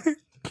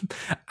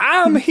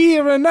 I'm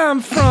here and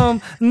I'm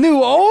from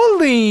New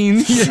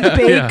Orleans.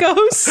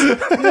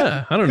 Bakos.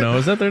 Yeah, I don't know.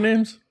 Is that their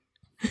names?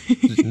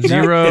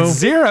 Zero. It's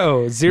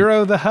Zero.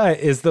 Zero the Hut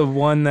is the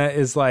one that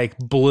is like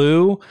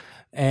blue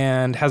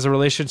and has a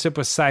relationship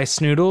with Cy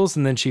Snoodles,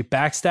 and then she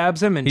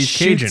backstabs him and He's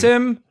shoots Cajun,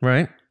 him.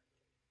 right?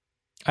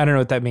 I don't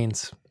know what that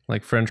means.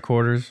 Like French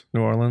Quarters,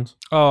 New Orleans.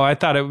 Oh, I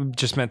thought it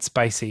just meant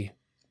spicy.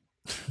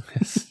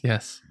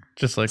 Yes.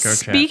 Just like our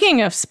chat.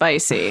 Speaking of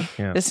spicy,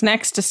 Yeah. this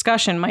next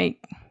discussion might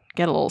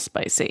get a little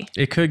spicy.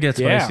 It could get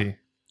spicy. Yeah.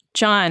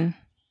 John,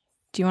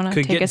 do you want to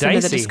Could take get us into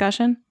the dicey.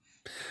 discussion?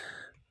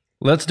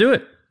 Let's do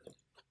it.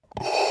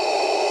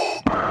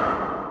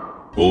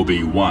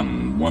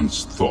 Obi-Wan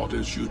once thought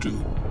as you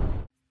do.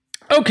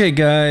 Okay,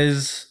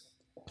 guys.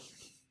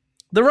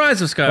 The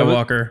Rise of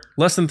Skywalker,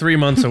 less than 3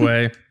 months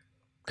away,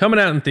 coming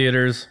out in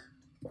theaters.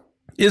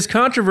 Is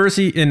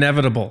controversy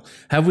inevitable?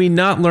 Have we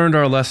not learned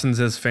our lessons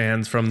as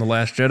fans from The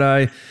Last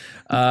Jedi?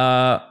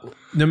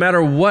 No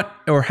matter what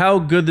or how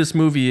good this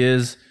movie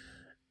is,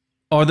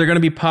 are there going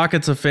to be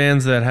pockets of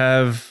fans that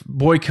have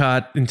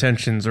boycott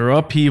intentions or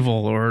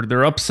upheaval, or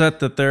they're upset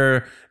that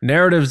their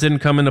narratives didn't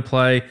come into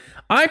play?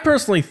 I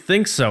personally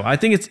think so. I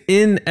think it's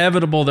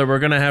inevitable that we're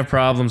going to have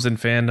problems in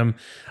fandom.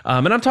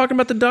 And I'm talking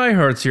about the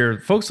diehards here.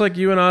 Folks like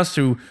you and us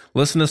who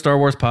listen to Star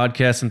Wars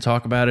podcasts and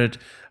talk about it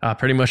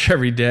pretty much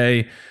every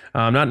day.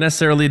 Not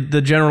necessarily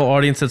the general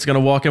audience that's going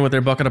to walk in with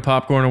their bucket of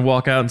popcorn and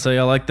walk out and say,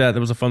 I like that. That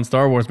was a fun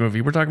Star Wars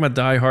movie. We're talking about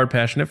diehard,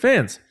 passionate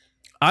fans.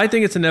 I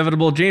think it's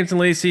inevitable. James and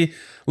Lacey,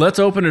 let's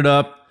open it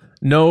up.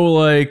 No,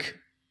 like,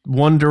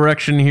 one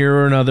direction here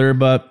or another,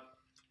 but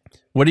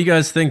what do you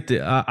guys think?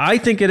 I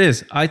think it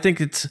is. I think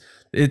it's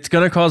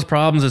going to cause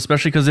problems,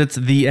 especially because it's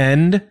the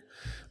end.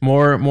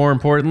 More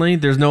importantly,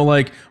 there's no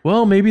like,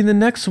 well, maybe the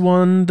next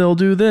one they'll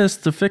do this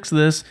to fix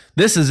this.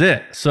 This is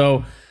it.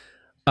 So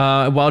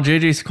while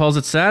JJ calls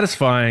it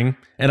satisfying,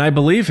 and I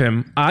believe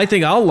him, I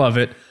think I'll love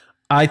it.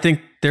 I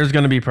think there's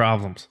going to be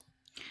problems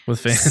with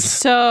fans.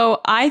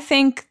 So I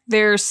think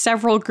there's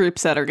several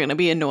groups that are going to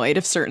be annoyed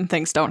if certain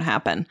things don't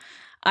happen.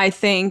 I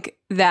think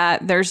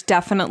that there's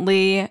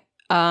definitely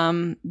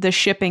the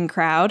shipping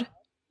crowd,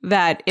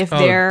 that if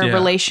their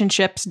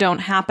relationships don't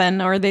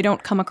happen or they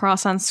don't come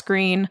across on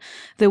screen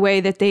the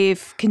way that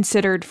they've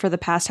considered for the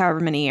past however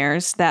many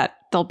years, that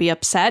they'll be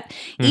upset.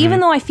 Mm-hmm. Even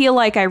though I feel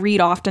like I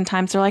read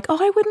oftentimes they're like, oh,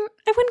 I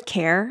wouldn't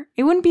care.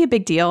 It wouldn't be a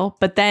big deal.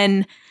 But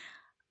then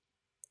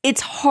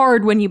it's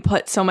hard when you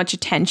put so much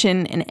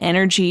attention and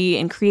energy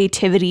and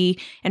creativity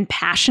and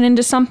passion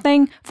into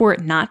something for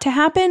it not to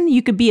happen.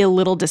 You could be a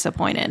little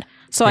disappointed.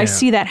 So I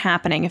see that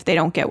happening if they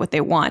don't get what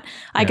they want.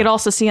 I could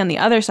also see on the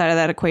other side of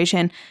that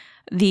equation,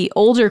 the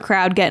older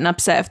crowd getting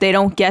upset if they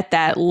don't get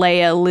that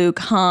Leia, Luke,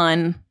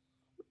 Han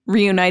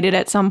reunited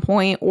at some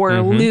point,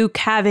 or Luke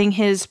having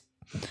his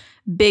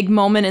big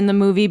moment in the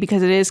movie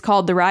because it is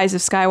called The Rise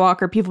of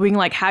Skywalker. People being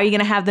like, how are you going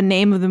to have the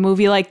name of the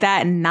movie like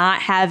that and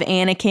not have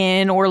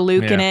Anakin or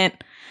Luke in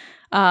it?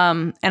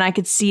 And I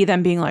could see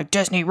them being like,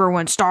 Disney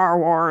ruined Star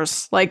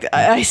Wars. Like,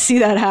 I see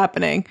that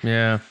happening.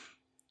 Yeah.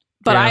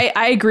 But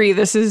I agree.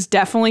 This is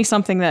definitely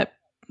something that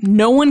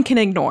no one can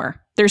ignore.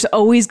 There's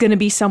always going to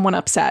be someone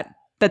upset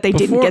that they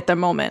didn't get their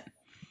moment.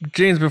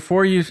 James,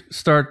 before you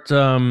start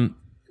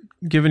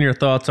giving your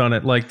thoughts on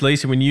it, like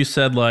Lacey, when you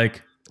said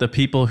like the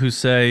people who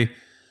say,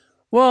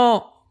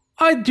 well,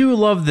 I do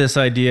love this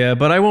idea,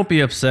 but I won't be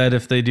upset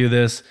if they do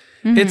this.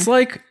 Mm-hmm. It's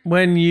like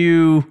when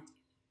you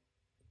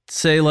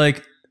say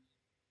like,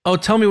 oh,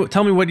 tell me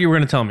what you were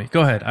going to tell me.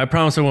 Go ahead. I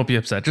promise I won't be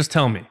upset. Just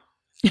tell me.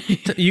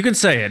 You can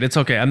say it. It's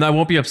okay. I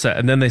won't be upset.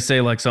 And then they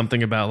say like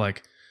something about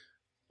like,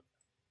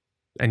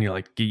 and you're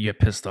like, you get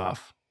pissed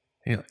off.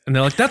 And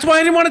they're like, that's why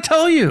I didn't want to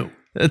tell you.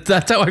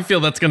 That's how I feel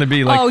that's going to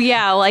be. Like, oh,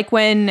 yeah. Like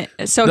when,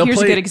 so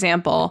here's a good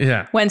example.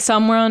 Yeah. When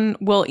someone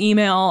will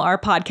email our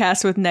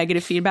podcast with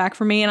negative feedback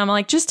for me, and I'm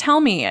like, just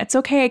tell me. It's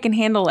okay. I can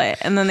handle it.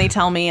 And then they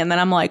tell me, and then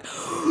I'm like,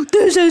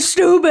 this is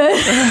stupid.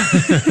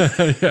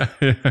 Yeah.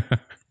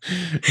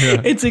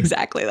 It's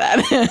exactly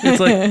that. It's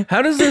like,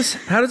 how does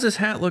this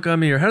hat look on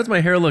me? Or how does my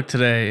hair look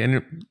today?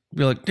 And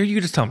you're like, dude, you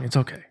can just tell me. It's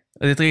okay.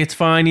 It's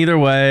fine either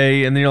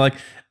way. And then you're like,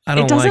 I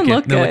don't like it. It doesn't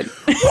look good.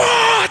 Like,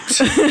 what?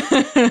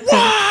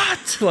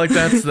 Like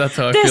that's how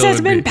I feel. This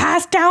has been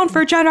passed down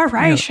for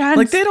generations. Yeah.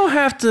 Like they don't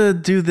have to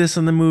do this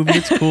in the movie.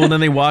 It's cool. And then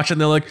they watch it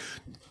and they're like,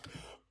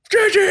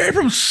 J.J.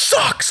 Abrams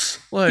sucks.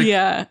 Like,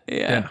 yeah.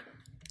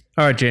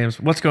 All right, James,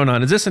 what's going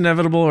on? Is this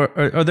inevitable, or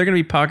are there going to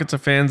be pockets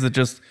of fans that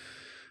just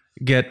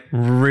get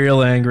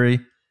real angry?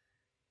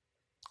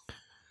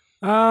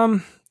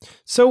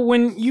 So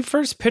when you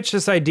first pitched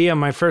this idea,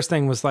 my first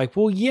thing was like,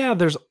 well, yeah,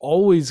 there's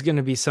always going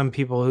to be some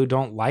people who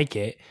don't like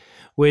it,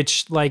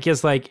 which like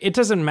is like, it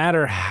doesn't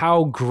matter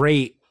how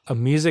great a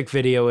music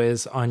video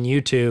is on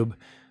YouTube.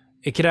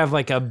 It could have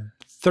like a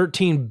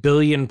 13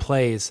 billion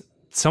plays.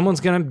 Someone's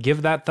going to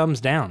give that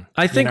thumbs down.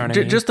 I think you know what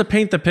I mean? just to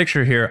paint the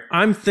picture here,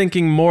 I'm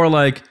thinking more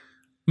like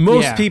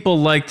most people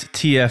liked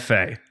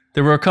TFA.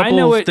 There were a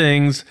couple of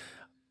things,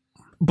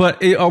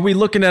 but are we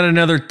looking at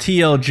another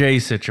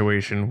TLJ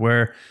situation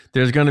where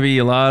there's going to be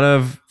a lot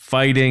of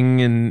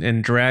fighting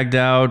and dragged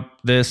out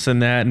this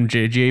and that and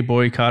JJ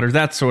boycotters,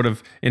 that sort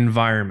of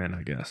environment,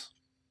 I guess.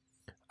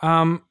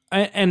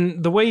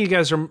 And the way you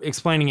guys are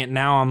explaining it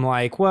now, I'm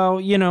like, well,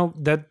 you know,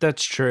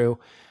 that's true.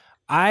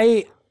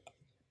 I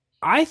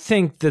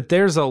think that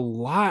there's a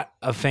lot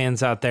of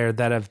fans out there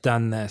that have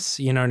done this.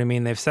 You know what I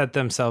mean? They've set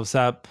themselves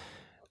up.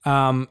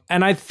 And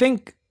I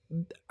think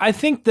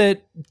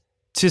that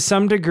to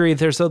some degree,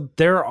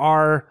 there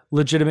are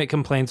legitimate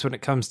complaints when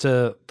it comes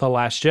to The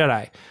Last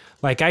Jedi.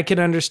 Like I can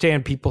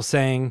understand people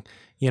saying,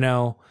 you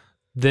know,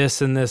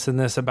 this and this and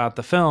this about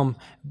the film.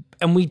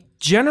 And we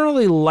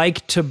generally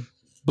like to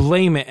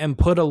blame it and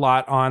put a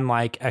lot on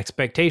like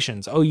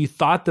expectations. Oh, you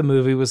thought the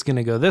movie was going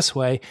to go this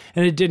way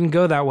and it didn't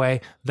go that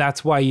way.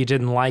 That's why you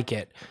didn't like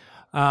it.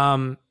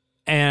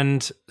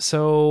 And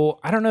so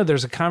I don't know,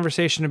 there's a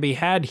conversation to be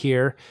had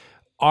here.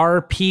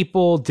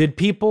 Did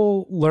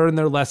people learn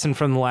their lesson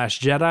from The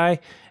Last Jedi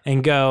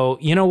and go,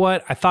 you know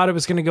what? I thought it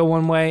was going to go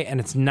one way and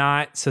it's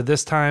not. So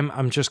this time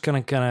I'm just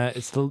gonna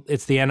it's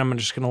the end. I'm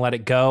just going to let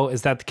it go.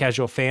 Is that the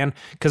casual fan?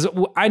 Because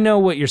I know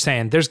what you're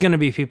saying. There's going to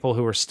be people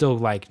who are still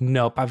like,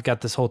 nope, I've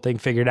got this whole thing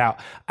figured out.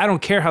 I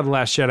don't care how The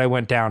Last Jedi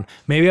went down.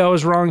 Maybe I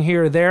was wrong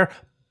here or there,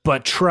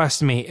 but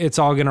trust me, it's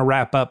all going to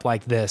wrap up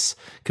like this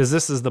because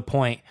this is the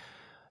point.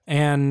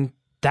 And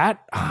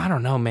that, I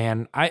don't know,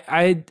 man.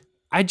 I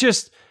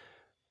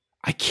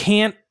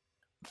can't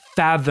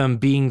fathom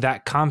being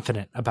that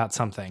confident about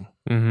something.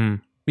 Mm-hmm.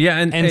 Yeah.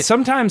 And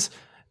sometimes,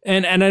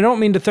 and I don't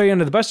mean to throw you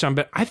under the bus, John,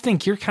 but I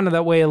think you're kind of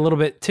that way a little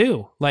bit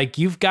too. Like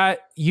you've got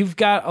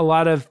a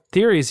lot of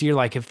theories. You're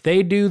like, if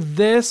they do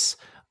this,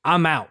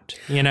 I'm out,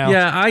 you know?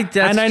 Yeah.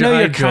 I know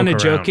you're kind of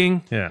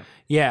joking. Yeah.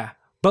 Yeah.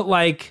 But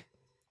like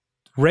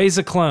raise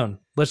a clone.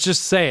 Let's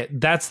just say it.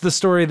 That's the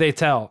story they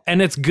tell.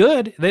 And it's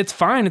good. It's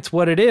fine. It's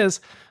what it is.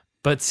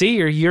 But see,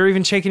 you're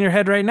even shaking your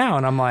head right now.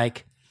 And I'm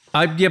like,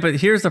 but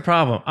here's the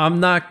problem. I'm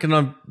not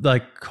gonna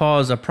like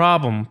cause a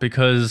problem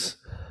because,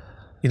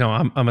 you know,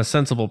 I'm a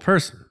sensible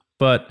person.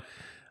 But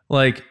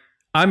like,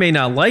 I may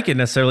not like it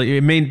necessarily.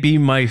 It may be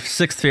my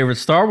 6th favorite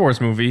Star Wars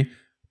movie,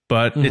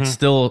 but it's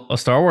still a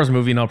Star Wars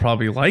movie, and I'll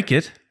probably like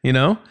it. You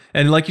know,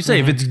 and like you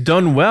say, if it's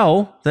done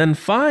well, then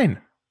fine.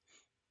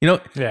 You know,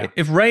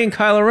 if Rey and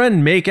Kylo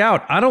Ren make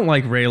out, I don't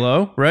like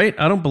Reylo, right?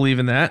 I don't believe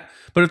in that.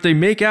 But if they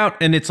make out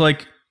and it's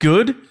like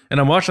good,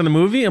 and I'm watching the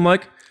movie, I'm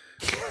like.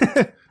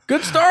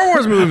 Good Star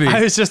Wars movie.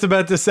 I was just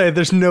about to say,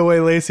 there's no way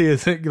Lacey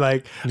is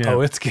like, oh,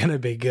 it's gonna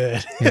be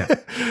good.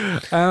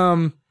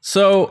 Yeah.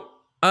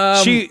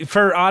 She,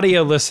 for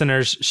audio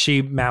listeners,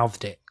 she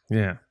mouthed it.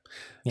 Yeah.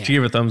 She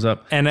gave a thumbs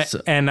up,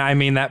 and I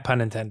mean that pun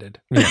intended.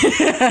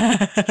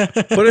 Yeah.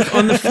 But if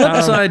on the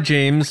flip side,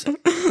 James,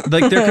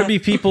 like there could be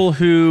people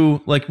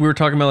who, like we were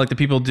talking about, like the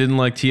people who didn't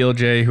like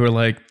TLJ, who are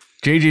like,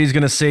 JJ is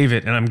gonna save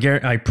it, and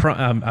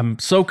I'm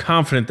so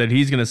confident that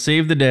he's gonna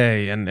save the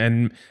day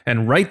and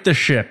right the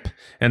ship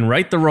and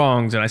right the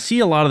wrongs. And I see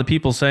a lot of the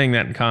people saying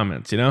that in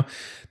comments. You know,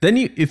 then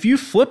if you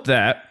flip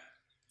that,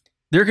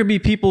 there could be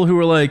people who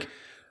are like,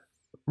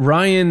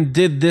 Ryan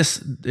did this,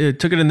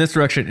 took it in this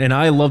direction, and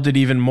I loved it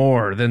even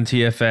more than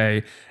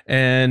TFA.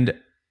 And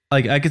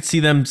like I could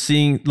see them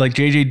seeing like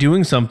JJ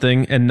doing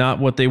something and not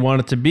what they want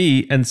it to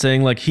be, and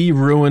saying like he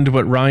ruined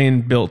what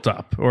Ryan built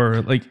up,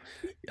 or like.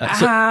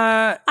 So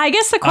I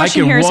guess the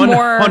question here is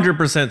more. I can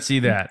 100% see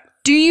that.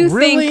 Do you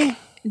really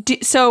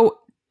think? So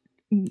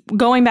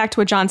going back to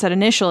what John said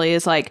initially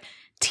is like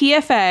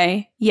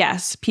TFA.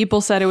 Yes,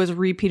 people said it was a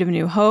repeat of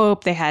New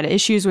Hope. They had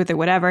issues with it,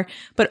 whatever.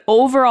 But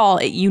overall,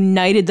 it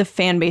united the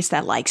fan base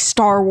that like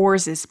Star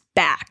Wars is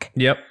back.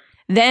 Yep.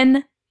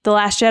 Then The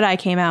Last Jedi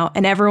came out,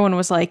 and everyone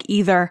was like,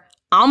 either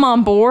I'm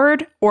on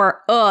board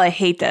or, I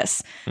hate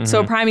this. Mm-hmm. So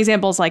a prime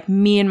example is like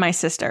me and my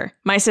sister.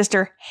 My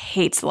sister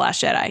hates The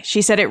Last Jedi.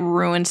 She said it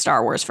ruined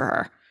Star Wars for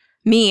her.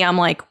 Me, I'm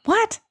like,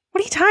 what?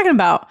 What are you talking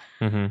about?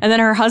 Mm-hmm. And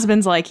then her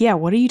husband's like, yeah,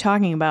 what are you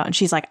talking about? And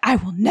she's like, I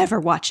will never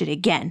watch it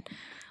again.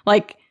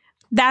 Like,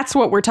 that's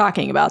what we're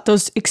talking about.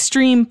 Those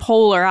extreme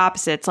polar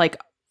opposites.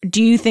 Like,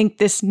 do you think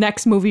this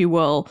next movie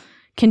will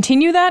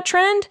continue that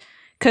trend?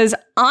 Because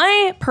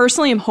I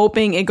personally am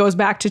hoping it goes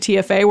back to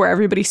TFA where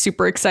everybody's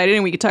super excited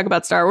and we could talk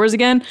about Star Wars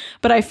again.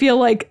 But I feel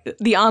like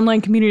the online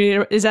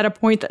community is at a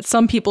point that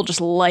some people just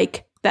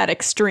like that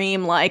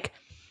extreme, like,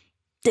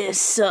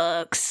 this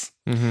sucks.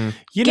 Mm-hmm.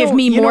 Give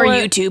me more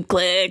YouTube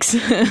clicks.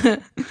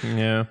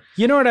 Yeah.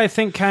 You know what I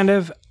think kind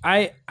of?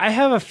 I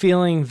have a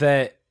feeling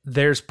that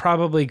there's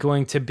probably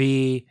going to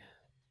be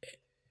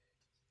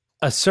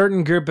a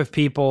certain group of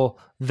people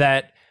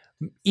that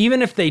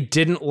even if they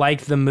didn't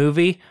like the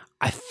movie,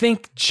 I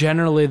think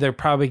generally they're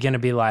probably going to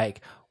be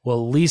like, well,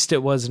 at least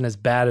it wasn't as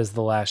bad as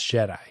The Last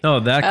Jedi.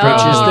 Oh, that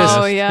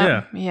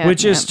Yeah.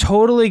 Which is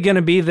totally going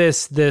to be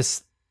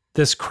this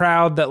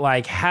crowd that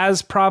like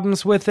has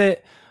problems with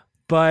it,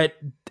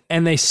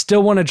 and they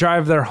still want to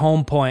drive their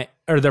point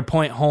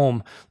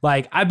home.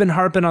 Like, I've been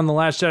harping on The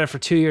Last Jedi for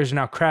 2 years and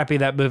how crappy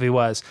that movie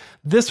was.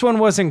 This one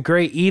wasn't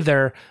great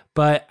either,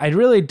 but I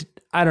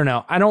don't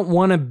know. I don't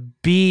want to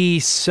be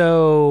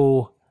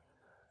so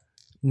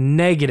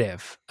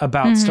negative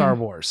about Star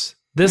Wars.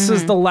 This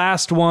is the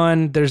last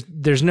one.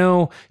 There's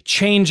no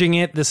changing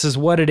it. This is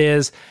what it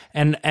is.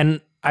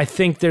 And I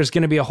think there's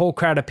going to be a whole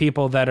crowd of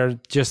people that are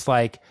just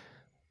like,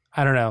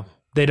 I don't know.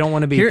 They don't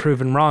want to be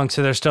proven wrong.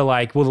 So they're still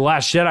like, well, The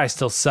Last Jedi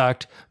still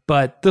sucked,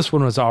 but this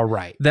one was all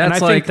right. And I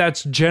think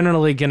that's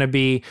generally going to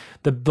be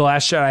the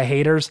Last Jedi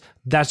haters.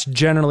 That's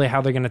generally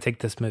how they're going to take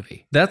this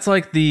movie. That's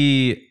like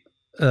the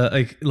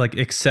like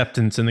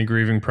acceptance in the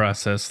grieving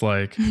process.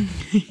 Like,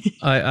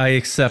 I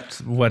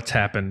accept what's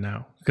happened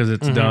now because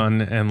it's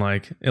done, and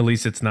like at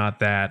least it's not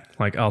that.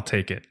 Like, I'll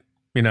take it.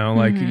 You know,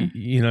 like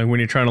you know, when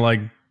you're trying to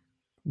like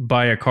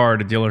buy a car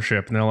at a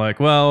dealership, and they're like,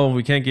 "Well,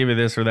 we can't give you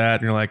this or that,"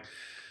 and you're like,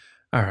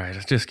 "All right,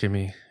 just give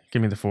me the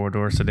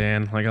 4-door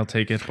sedan. Like, I'll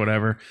take it,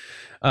 whatever."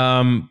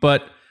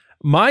 But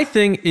my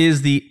thing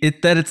is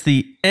that it's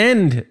the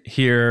end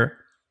here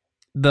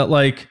that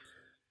like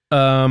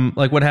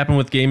what happened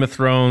with Game of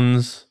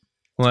Thrones,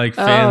 like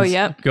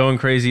fans going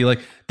crazy.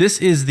 Like, this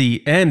is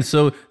the end.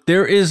 So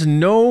there is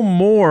no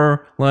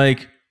more,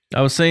 like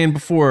I was saying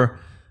before,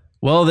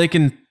 well, they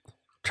can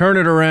turn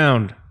it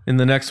around in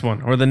the next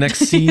one or the next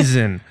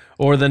season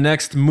or the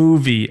next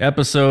movie,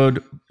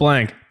 episode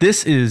blank.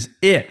 This is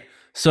it.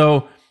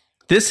 So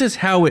this is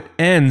how it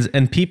ends,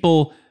 and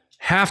people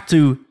have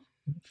to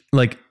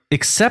like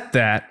accept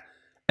that,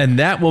 and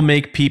that will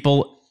make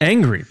people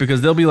angry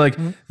because they'll be like,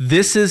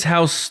 this is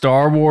how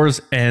Star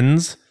Wars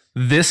ends.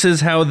 This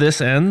is how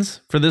this ends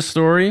for this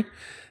story.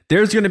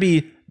 There's going to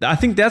be, I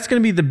think that's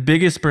going to be the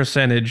biggest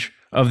percentage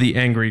of the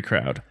angry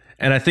crowd.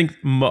 And I think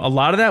a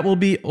lot of that will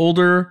be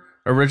older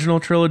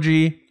original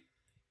trilogy,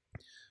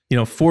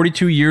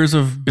 42 years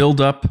of build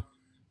up.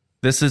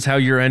 This is how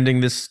you're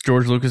ending this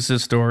George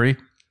Lucas's story.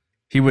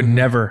 He would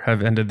never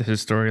have ended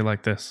his story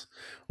like this.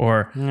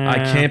 Or I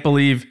can't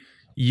believe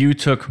you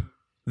took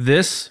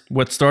this,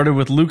 what started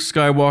with Luke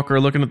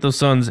Skywalker looking at the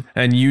suns,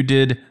 and you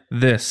did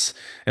this.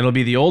 It'll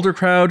be the older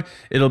crowd.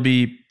 It'll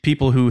be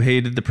people who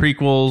hated the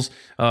prequels,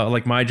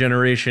 like my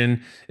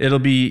generation. It'll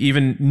be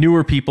even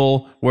newer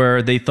people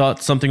where they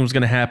thought something was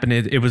going to happen.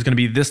 It was going to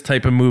be this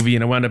type of movie,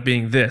 and it wound up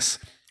being this.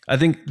 I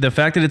think the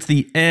fact that it's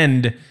the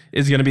end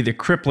is going to be the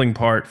crippling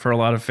part for a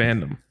lot of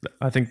fandom.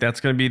 I think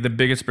that's going to be the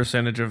biggest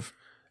percentage of,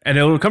 and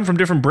it'll come from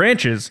different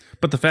branches,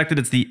 but the fact that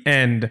it's the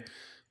end,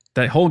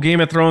 that whole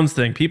Game of Thrones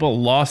thing, people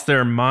lost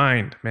their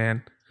mind,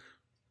 man.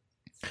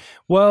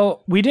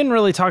 Well, we didn't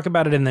really talk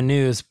about it in the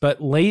news,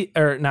 but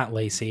not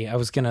Lacey. I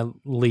was going to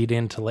lead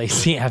into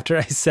Lacey after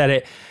I said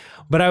it,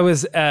 but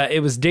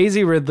it was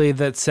Daisy Ridley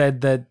that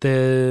said that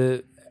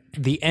the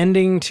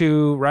ending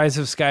to Rise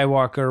of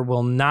Skywalker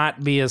will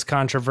not be as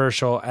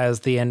controversial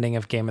as the ending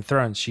of Game of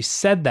Thrones. She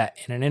said that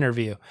in an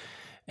interview.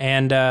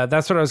 And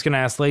that's what I was going to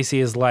ask Lacey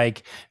is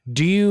like,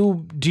 do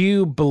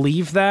you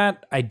believe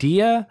that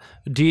idea?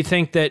 Do you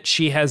think that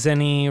she has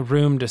any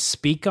room to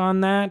speak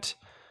on that?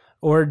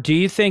 Or do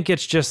you think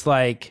it's just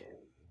like,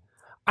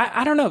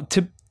 I don't know.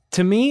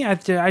 To me,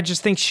 I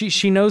just think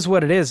she knows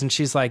what it is. And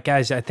she's like,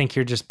 guys, I think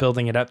you're just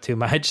building it up too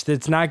much.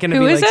 It's not going to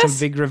be like some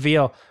big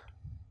reveal.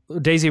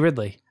 Daisy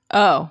Ridley.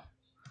 Oh,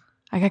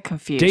 I got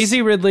confused.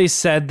 Daisy Ridley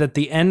said that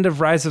the end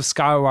of Rise of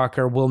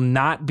Skywalker will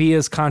not be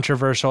as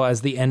controversial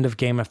as the end of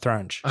Game of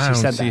Thrones. She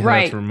said that.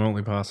 Right. That's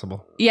remotely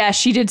possible. Yeah,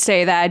 she did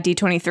say that at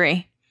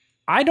D23.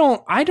 I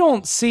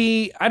don't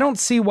see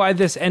why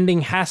this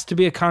ending has to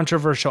be a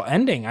controversial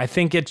ending. I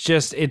think it's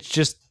just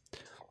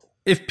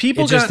if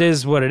people just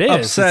is what it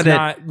is. It's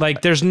not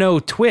like there's no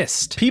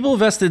twist. People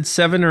invested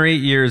 7 or 8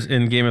 years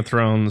in Game of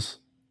Thrones,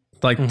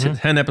 like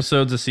 10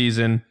 episodes a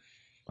season.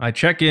 I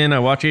check in, I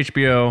watch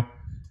HBO,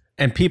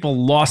 and people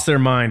lost their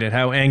mind at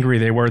how angry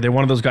they were. They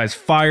wanted those guys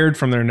fired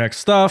from their next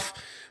stuff,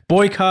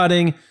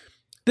 boycotting.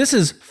 This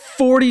is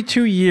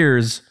 42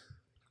 years,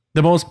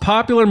 the most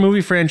popular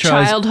movie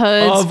franchise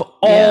of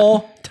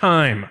all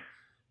time.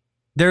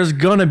 There's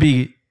gonna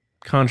be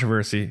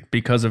controversy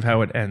because of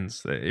how it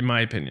ends, in my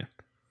opinion.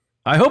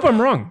 I hope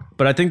I'm wrong,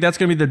 but I think that's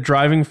gonna be the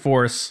driving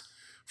force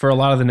for a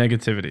lot of the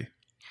negativity.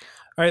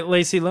 All right,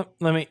 Lacey, let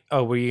me...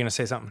 Oh, were you going to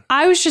say something?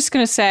 I was just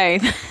going to say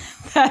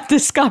that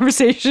this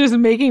conversation is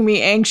making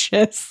me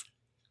anxious.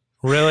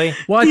 Really?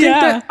 Well,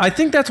 I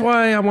think that's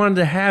why I wanted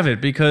to have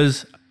it,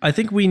 because I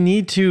think we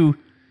need to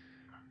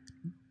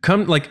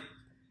pad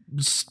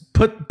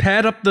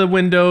up the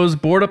windows,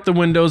 board up the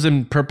windows,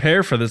 and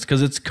prepare for this,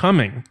 because it's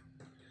coming.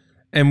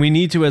 And we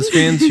need to, as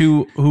fans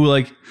who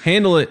like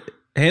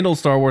handle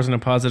Star Wars in a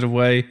positive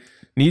way,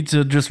 need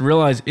to just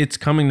realize it's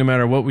coming no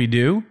matter what we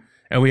do,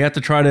 and we have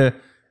to try to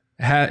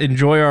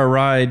enjoy our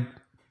ride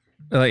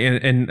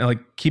and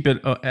keep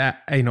it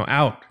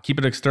out, keep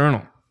it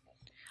external.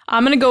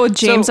 I'm going to go with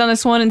James on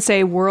this one and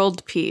say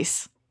world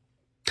peace.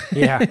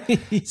 Yeah.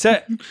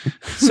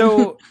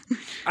 So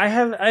I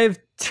have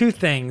two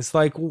things.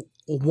 Like,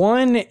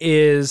 one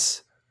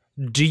is,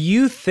 do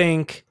you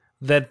think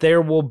that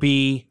there will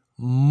be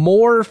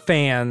more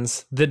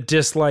fans that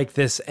dislike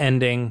this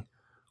ending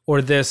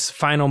or this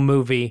final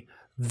movie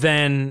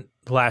than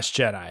Last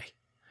Jedi?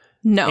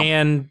 No.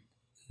 And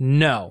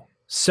no.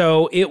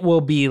 So it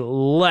will be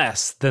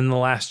less than The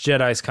Last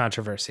Jedi's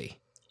controversy.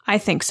 I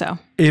think so.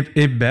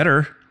 It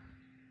better.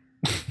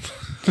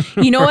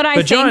 You know what I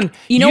But think? John,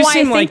 you know why I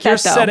seem think like that, you're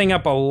though? setting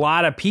up a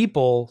lot of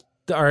people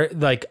that are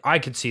like, I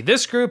could see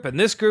this group and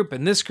this group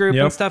and this group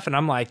and stuff. And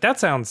I'm like, that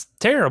sounds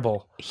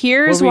terrible.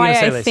 Here's What were you why gonna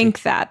say, I Lacey?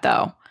 think that,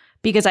 though.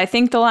 Because I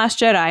think The Last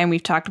Jedi, and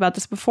we've talked about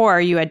this before,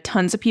 you had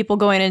tons of people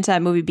going into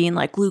that movie being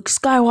like, Luke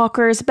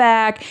Skywalker is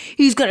back.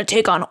 He's going to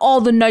take on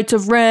all the Knights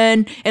of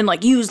Ren and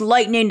like use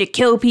lightning to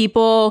kill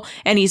people.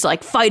 And he's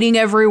like fighting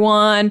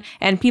everyone.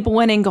 And people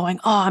went in going,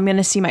 oh, I'm going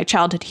to see my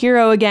childhood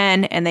hero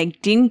again. And they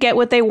didn't get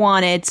what they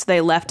wanted, so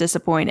they left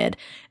disappointed.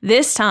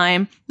 This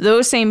time,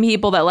 those same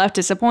people that left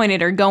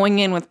disappointed are going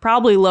in with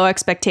probably low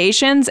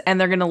expectations, and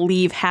they're going to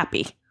leave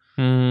happy.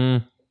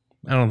 I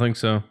don't think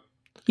so.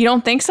 You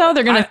don't think so?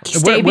 They're going to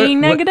stay being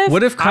negative?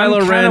 What if I'm Kylo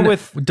kinda Ren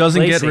with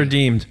doesn't get Lacey.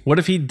 redeemed? What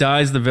if he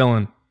dies the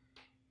villain?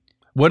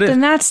 What if Then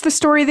that's the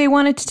story they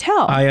wanted to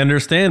tell. I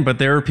understand, but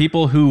there are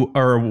people who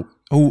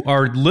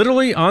are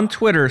literally on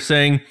Twitter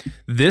saying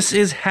this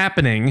is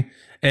happening,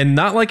 and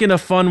not like in a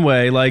fun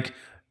way, like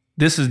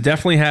this is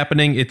definitely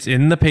happening. It's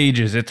in the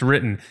pages. It's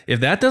written. If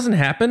that doesn't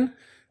happen,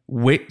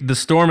 wait, the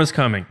storm is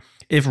coming.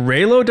 If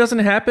Reylo doesn't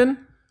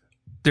happen,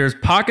 there's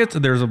pockets.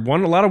 There's a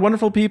lot of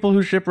wonderful people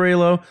who ship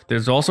Reylo.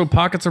 There's also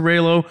pockets of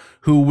Reylo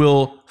who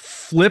will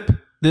flip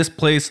this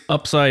place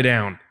upside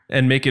down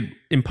and make it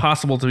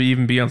impossible to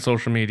even be on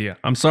social media.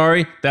 I'm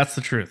sorry, that's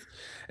the truth.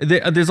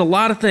 There's a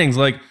lot of things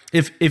like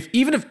if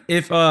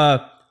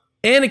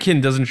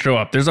Anakin doesn't show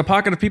up, there's a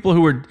pocket of people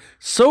who are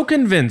so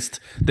convinced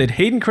that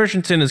Hayden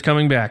Christensen is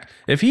coming back.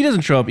 If he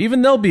doesn't show up,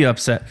 even they'll be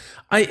upset.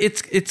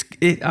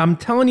 I'm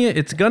telling you,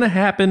 it's gonna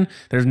happen.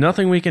 There's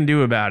nothing we can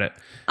do about it.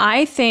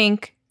 I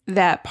think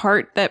that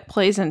part that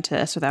plays into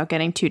this, without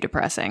getting too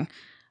depressing,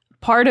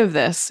 part of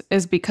this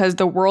is because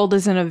the world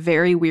is in a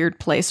very weird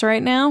place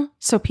right now.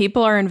 So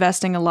people are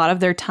investing a lot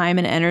of their time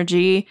and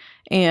energy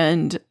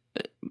and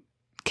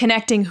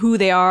connecting who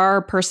they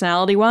are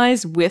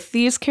personality-wise with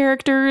these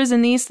characters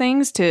and these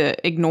things to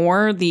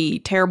ignore the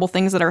terrible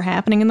things that are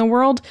happening in the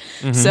world.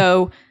 Mm-hmm.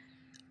 So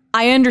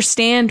I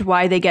understand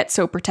why they get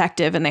so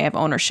protective and they have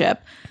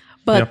ownership.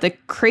 But the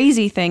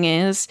crazy thing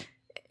is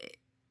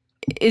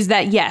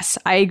that, yes,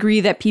 I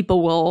agree that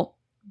people will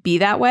be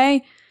that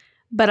way,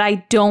 but I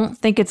don't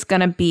think it's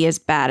going to be as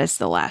bad as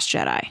The Last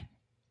Jedi.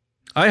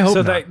 I hope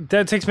so. not.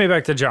 That takes me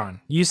back to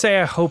John. You say,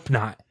 I hope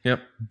not.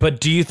 Yep.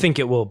 But do you think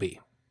it will be?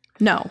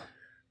 No.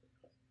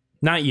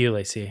 Not you,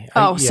 Lacey.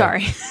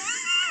 Sorry.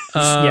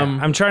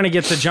 I'm trying to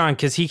get to John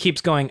because he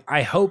keeps going,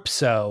 I hope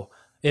so.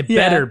 It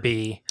better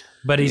be.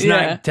 But he's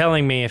not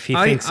telling me if he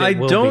thinks it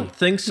will be. I don't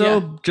think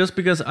so, just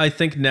because I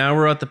think now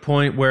we're at the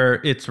point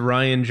where it's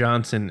Rian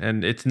Johnson,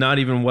 and it's not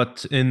even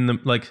what's in the,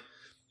 like...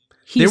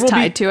 He's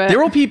tied to it.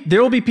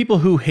 There will be people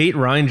who hate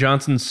Rian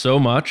Johnson so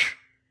much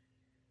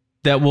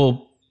that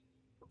will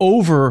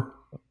over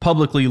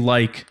publicly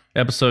like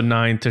Episode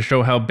 9 to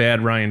show how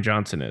bad Rian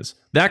Johnson is.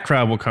 That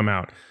crowd will come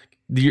out.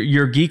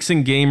 Your geeks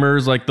and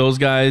gamers, like those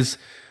guys,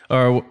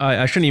 are...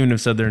 I shouldn't even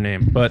have said their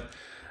name, but...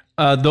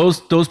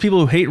 those people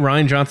who hate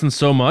Rian Johnson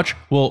so much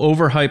will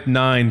overhype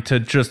 9 to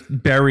just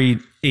bury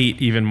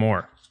 8 even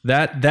more.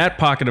 That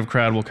pocket of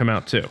crowd will come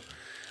out too.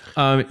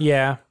 I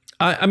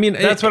mean,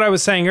 that's what I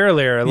was saying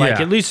earlier. Like,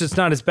 at least it's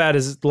not as bad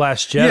as The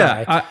Last Jedi.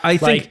 Yeah, I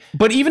think.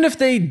 But even if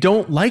they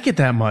don't like it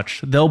that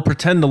much, they'll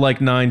pretend to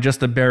like 9 just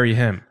to bury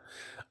him.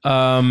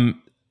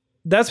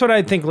 That's what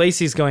I think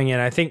Lacey's going in.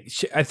 I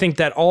think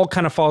that all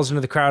kind of falls into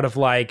the crowd of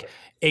like,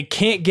 it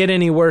can't get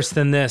any worse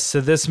than this. So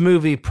this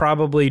movie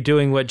probably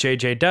doing what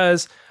JJ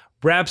does,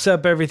 wraps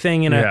up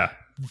everything in a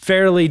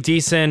fairly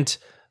decent,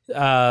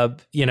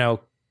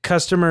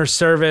 customer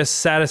service,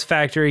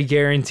 satisfactory,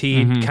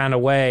 guaranteed kind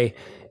of way.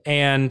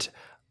 And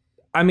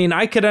I mean,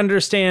 I could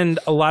understand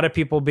a lot of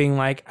people being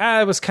like,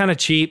 it was kind of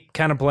cheap,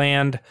 kind of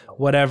bland,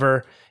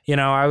 whatever. You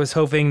know, I was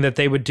hoping that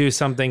they would do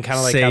something kind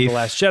of like how The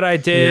Last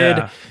Jedi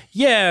did.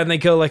 Yeah, and they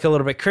go like a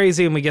little bit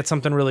crazy and we get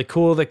something really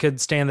cool that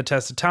could stand the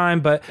test of time,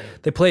 but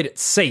they played it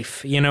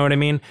safe, you know what I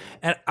mean?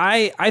 And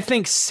I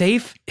think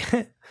safe,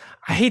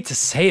 I hate to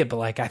say it, but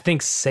like I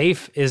think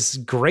safe is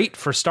great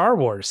for Star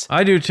Wars.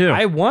 I do too.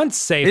 I want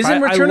safe.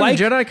 Isn't Return of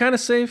the Jedi kind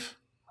of safe?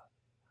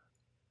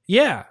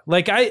 Yeah,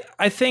 like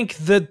I think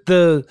that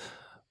the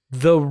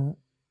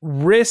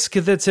risk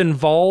that's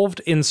involved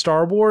in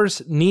Star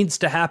Wars needs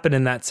to happen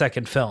in that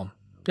second film.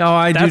 Oh,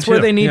 I do too. That's where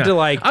they need to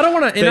like. I don't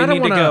want to. I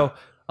don't want to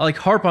like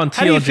harp on TLJ so much.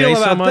 How do you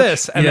feel about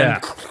this? And then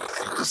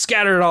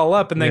scatter it all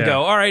up, and then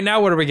go. All right,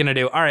 now what are we gonna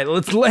do? All right,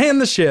 let's land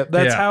the ship.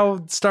 That's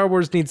how Star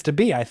Wars needs to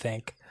be, I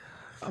think.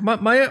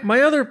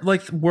 My other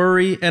like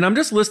worry, and I'm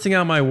just listing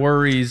out my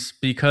worries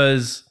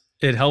because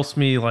it helps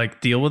me like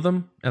deal with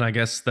them. And I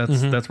guess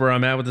that's where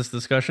I'm at with this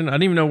discussion. I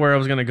didn't even know where I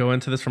was going to go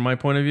into this from my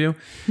point of view.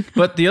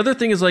 But the other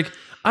thing is like,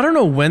 I don't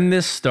know when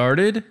this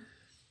started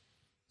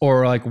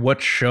or like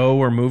what show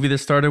or movie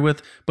this started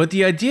with, but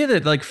the idea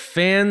that like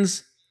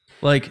fans,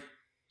 like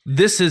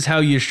this is how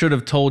you should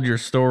have told your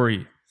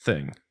story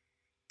thing.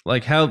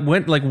 Like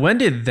when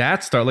did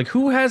that start? Like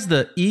who has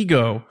the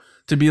ego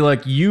to be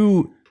like,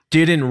 you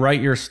didn't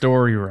write your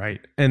story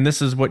right and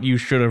this is what you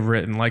should have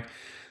written? Like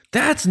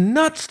that's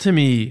nuts to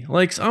me.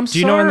 Like I'm sorry. Do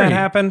you know when that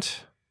happened?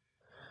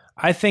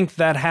 I think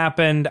that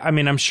happened. I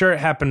mean, I'm sure it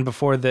happened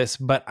before this,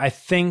 but I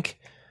think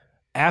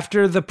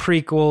after the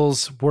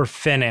prequels were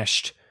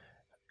finished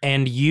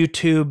and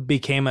YouTube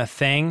became a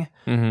thing,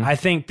 I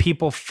think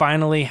people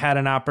finally had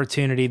an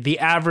opportunity. The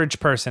average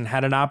person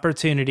had an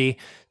opportunity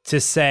to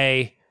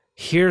say,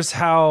 here's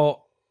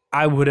how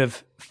I would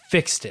have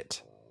fixed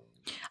it.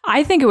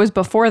 I think it was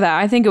before that.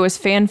 I think it was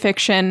fan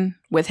fiction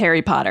with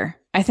Harry Potter.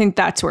 I think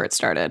that's where it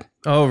started.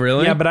 Oh,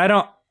 really? Yeah, but I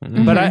don't.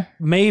 But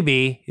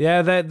maybe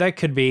that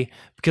could be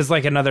because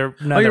like another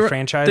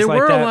franchise. There like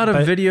were that, a lot of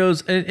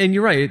videos, and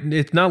you're right.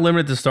 It's not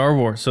limited to Star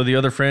Wars. So the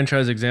other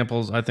franchise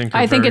examples, I think,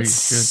 it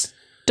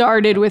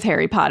started with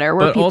Harry Potter,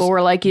 where people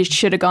were like, "You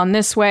should have gone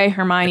this way.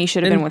 Hermione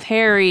should have been with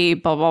Harry."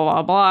 Blah blah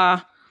blah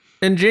blah.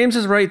 And James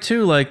is right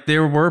too. Like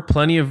there were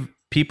plenty of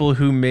people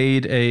who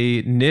made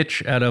a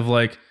niche out of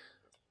like,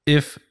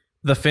 if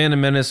the Phantom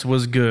Menace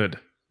was good,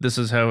 this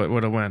is how it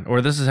would have went,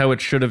 or this is how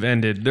it should have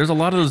ended. There's a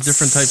lot of those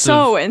different types of...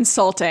 So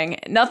insulting.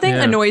 Nothing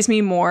annoys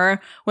me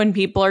more when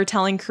people are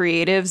telling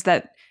creatives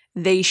that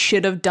they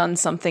should have done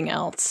something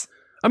else.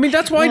 I mean,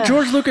 that's why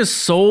George Lucas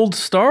sold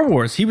Star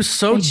Wars. He was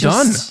so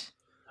done.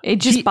 It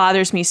just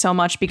bothers me so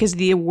much because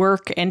the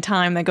work and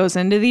time that goes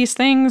into these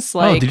things.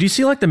 Like, did you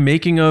see like the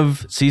making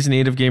of season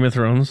 8 of Game of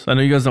Thrones? I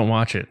know you guys don't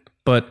watch it,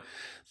 but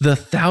the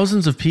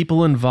thousands of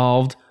people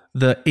involved,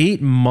 the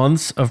 8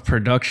 months of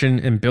production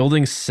and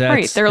building sets.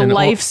 Right, their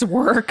life's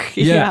work.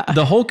 Yeah.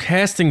 The whole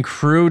cast and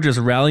crew just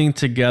rallying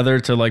together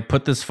to like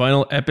put this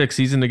final epic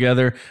season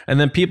together. And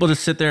then people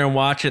just sit there and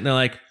watch it and they're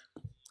like,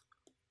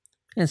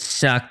 it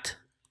sucked.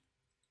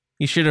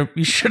 You should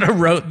have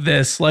wrote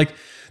this. Like,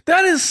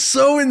 that is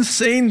so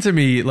insane to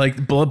me.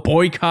 Like,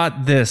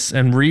 boycott this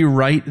and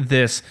rewrite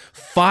this.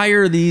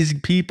 Fire these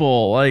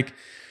people. Like,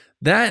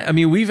 that, I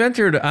mean, we've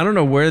entered, I don't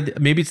know where,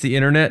 maybe it's the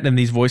internet and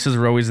these voices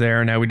are always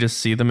there and now we just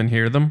see them and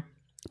hear them.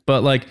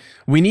 But, like,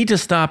 we need to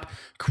stop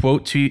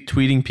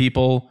tweeting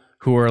people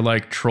who are,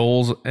 like,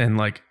 trolls and,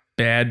 like,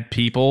 bad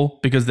people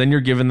because then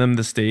you're giving them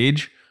the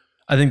stage.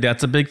 I think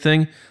that's a big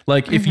thing.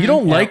 Like, if you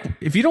don't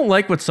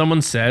like what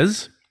someone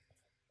says,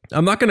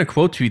 I'm not going to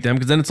quote tweet them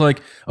because then it's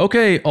like,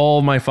 okay,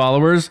 all my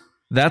followers,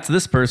 that's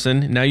this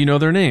person. Now you know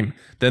their name.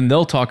 Then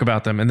they'll talk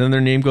about them, and then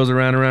their name goes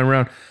around, around,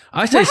 around.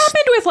 I say, what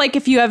happened with like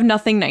if you have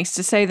nothing nice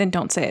to say, then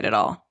don't say it at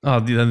all. Oh,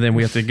 then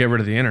we have to get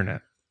rid of the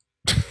internet.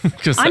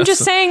 I'm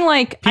just saying,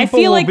 like, I people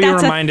feel will like be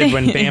that's reminded a thing.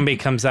 when Bambi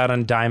comes out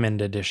on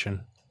Diamond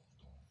Edition.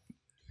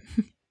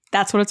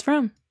 That's what it's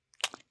from.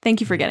 Thank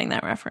you for getting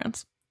that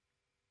reference.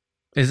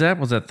 Was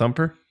that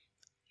Thumper?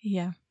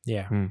 Yeah.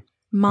 Yeah.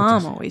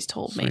 Mom always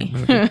told me.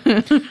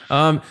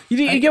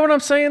 You get what I'm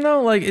saying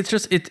though? Like it's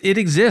just it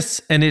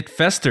exists and it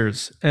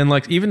festers. And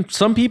like even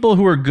some people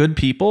who are good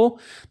people,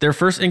 their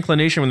first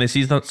inclination when they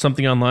see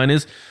something online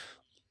is,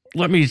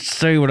 let me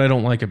say what I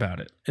don't like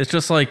about it. It's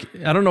just like,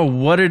 I don't know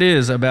what it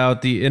is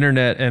about the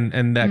internet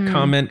and that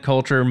comment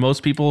culture.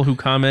 Most people who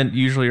comment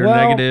usually are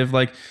negative.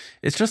 Like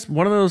it's just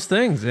one of those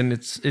things, and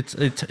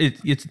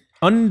it's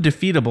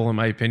undefeatable in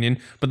my opinion.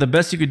 But the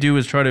best you could do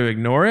is try to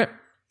ignore it.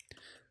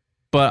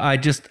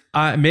 But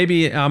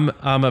maybe I'm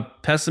a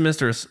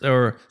pessimist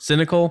or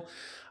cynical.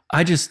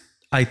 I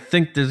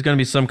think there's going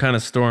to be some kind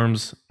of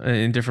storms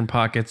in different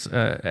pockets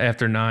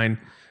after 9,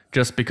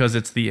 just because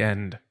it's the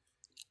end.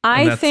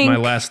 That's my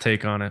last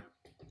take on it.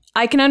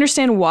 I can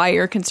understand why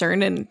you're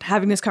concerned, and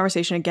having this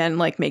conversation again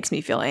like makes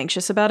me feel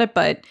anxious about it.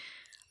 But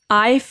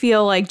I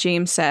feel like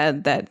James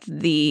said that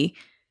the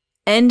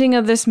ending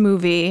of this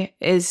movie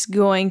is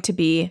going to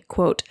be,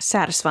 quote,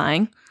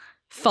 satisfying,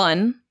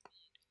 fun,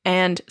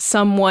 and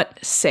somewhat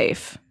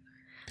safe.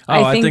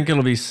 I think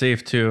it'll be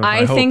safe too.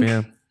 I hope,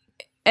 yeah.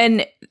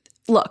 And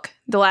look,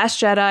 The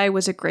Last Jedi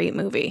was a great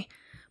movie,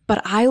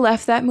 but I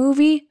left that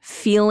movie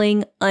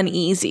feeling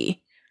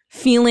uneasy,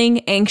 feeling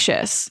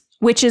anxious,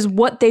 which is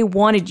what they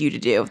wanted you to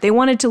do. They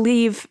wanted to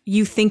leave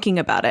you thinking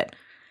about it.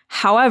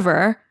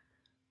 However,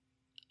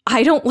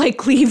 I don't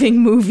like leaving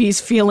movies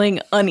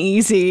feeling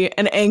uneasy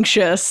and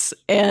anxious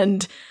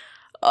and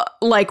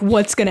like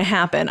what's going to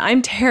happen.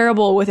 I'm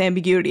terrible with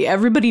ambiguity.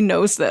 Everybody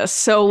knows this.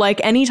 So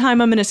like anytime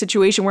I'm in a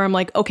situation where I'm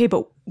like, okay,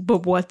 but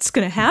what's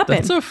going to happen?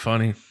 That's so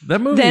funny. That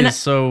movie is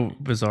so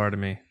bizarre to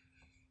me.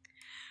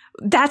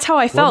 That's how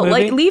I felt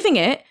like leaving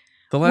it.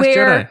 The Last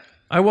Jedi.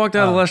 I walked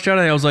out of The Last Jedi.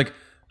 I was like,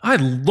 I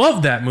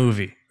love that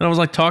movie. And I was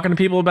like talking to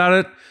people about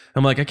it.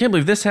 I'm like, I can't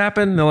believe this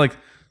happened. And they're like,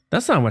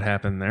 that's not what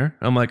happened there.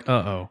 I'm like,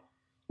 uh-oh.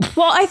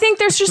 Well, I think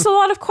there's just a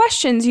lot of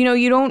questions. You know,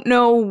 you don't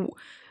know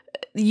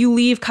you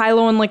leave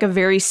Kylo in like a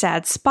very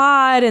sad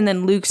spot, and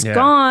then Luke's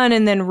gone,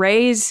 and then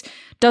Rey's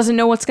doesn't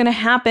know what's going to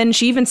happen.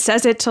 She even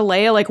says it to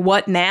Leia, like,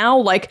 what now?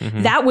 Like,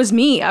 that was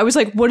me. I was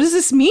like, what does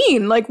this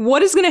mean? Like,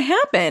 what is going to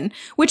happen?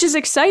 Which is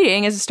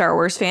exciting as a Star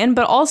Wars fan,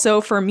 but also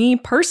for me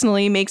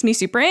personally makes me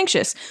super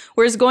anxious.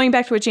 Whereas going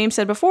back to what James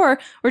said before,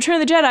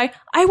 Return of the Jedi,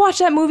 I watch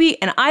that movie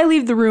and I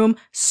leave the room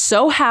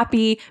so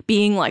happy,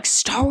 being like,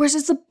 Star Wars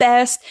is the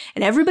best,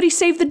 and everybody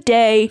saved the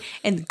day,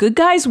 and the good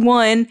guys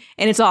won,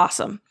 and it's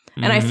awesome.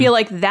 And I feel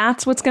like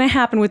that's what's going to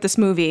happen with this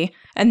movie.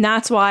 And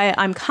that's why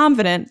I'm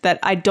confident that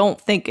I don't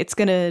think it's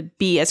going to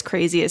be as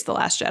crazy as The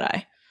Last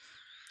Jedi.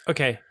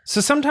 Okay. So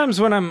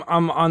sometimes when I'm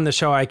on the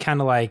show, I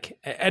kind of like,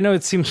 I know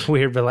it seems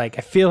weird, but like,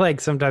 I feel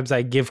like sometimes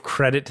I give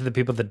credit to the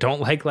people that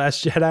don't like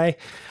Last Jedi.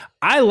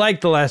 I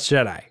like The Last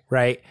Jedi,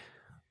 right?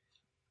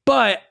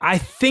 But I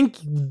think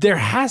there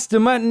has to,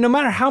 no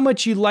matter how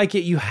much you like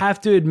it, you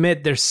have to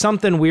admit there's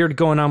something weird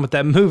going on with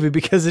that movie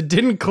because it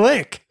didn't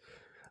click.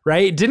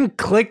 Right? It didn't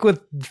click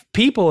with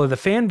people or the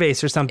fan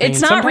base or something.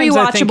 It's not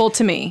rewatchable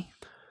to me.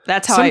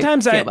 That's how I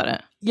feel about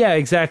it. Yeah,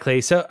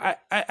 exactly. So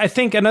I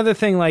think another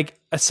thing, like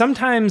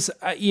sometimes,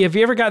 have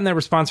you ever gotten that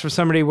response from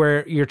somebody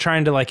where you're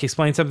trying to like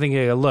explain something?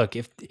 You go, look,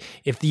 if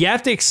you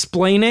have to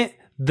explain it,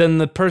 then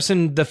the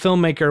person, the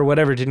filmmaker or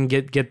whatever, didn't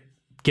get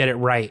it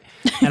right.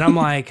 And I'm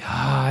like,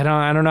 I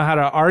don't know how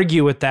to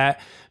argue with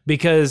that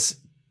because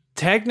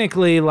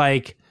technically,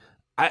 like,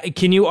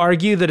 can you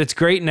argue that it's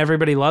great and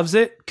everybody loves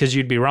it? Because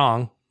you'd be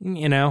wrong.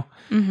 You know,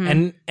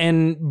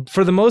 and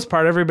for the most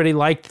part, everybody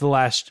liked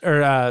Force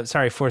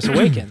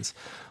Awakens.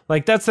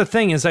 Like that's the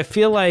thing is, I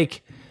feel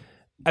like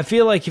if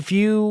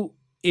you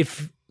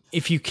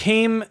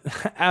came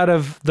out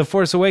of the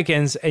Force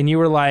Awakens and you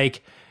were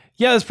like,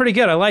 yeah, that's pretty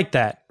good, I like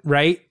that,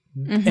 right?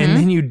 And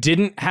then you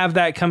didn't have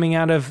that coming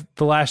out of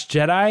The Last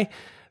Jedi,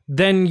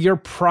 then you're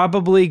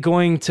probably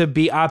going to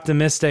be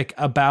optimistic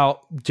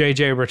about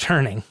JJ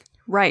returning,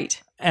 right?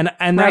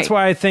 And that's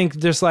why I think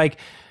there's like.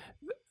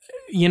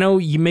 You know,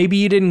 maybe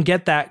you didn't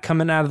get that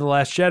coming out of The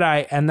Last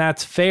Jedi, and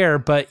that's fair,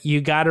 but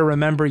you got to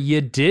remember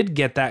you did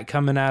get that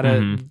coming out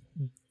of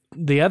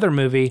the other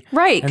movie.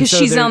 Right, because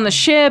she's on the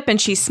ship,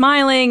 and she's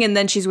smiling, and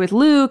then she's with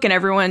Luke, and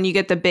everyone, you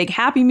get the big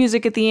happy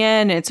music at the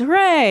end, it's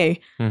hooray!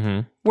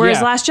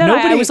 Whereas Last Jedi,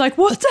 I was like,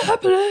 what's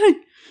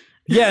happening?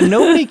 Yeah,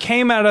 nobody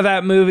came out of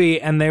that movie,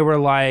 and they were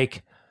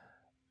like,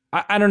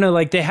 I don't know,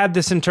 like they had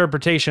this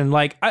interpretation,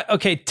 like,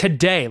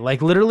 today,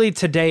 like literally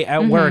today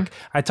at work,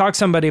 I talked to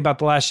somebody about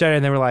The Last Jedi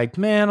and they were like,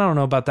 man, I don't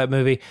know about that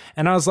movie.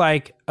 And I was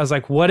like,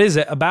 what is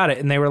it about it?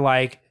 And they were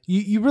like,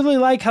 you really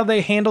like how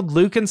they handled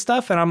Luke and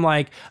stuff? And I'm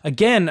like,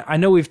 again, I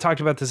know we've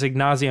talked about this ad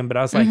nauseum, but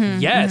I was like,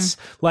 yes,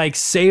 like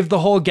saved the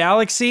whole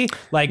galaxy,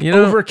 like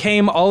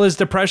overcame all his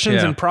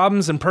depressions and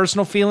problems and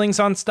personal feelings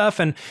on stuff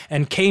and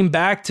came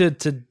back to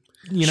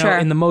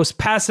in the most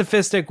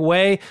pacifistic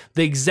way,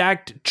 the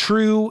exact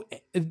true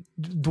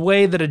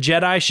way that a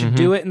Jedi should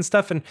do it and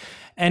stuff.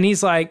 And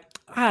he's like,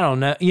 I don't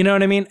know. You know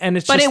what I mean? And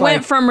it's but it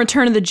went from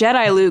Return of the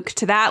Jedi Luke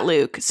to that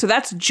Luke. So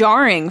that's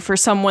jarring for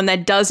someone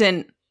that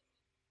doesn't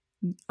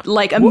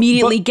like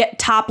immediately get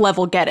top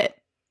level get it.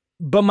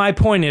 But my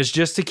point is,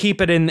 just to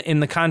keep it in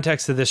the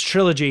context of this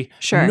trilogy,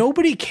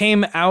 nobody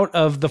came out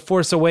of The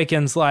Force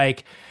Awakens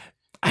like,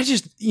 I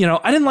just,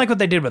 I didn't like what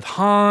they did with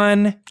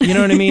Han. You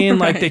know what I mean?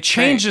 Like they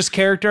changed his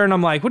character and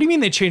I'm like, what do you mean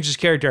they changed his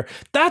character?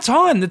 That's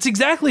Han. That's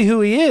exactly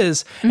who he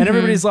is. And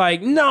everybody's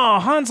like, no,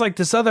 Han's like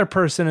this other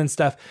person and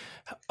stuff.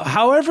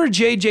 However,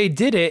 JJ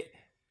did it.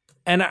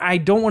 And I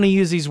don't want to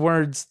use these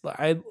words.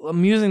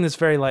 I'm using this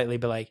very lightly,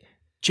 but like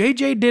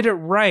JJ did it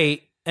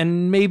right.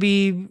 And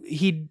maybe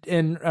he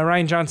and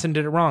Rian Johnson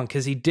did it wrong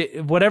because he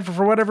did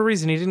for whatever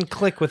reason, he didn't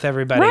click with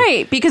everybody.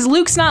 Right. Because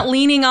Luke's not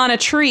leaning on a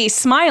tree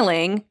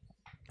smiling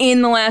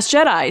in The Last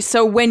Jedi.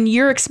 So when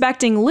you're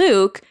expecting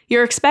Luke,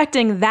 you're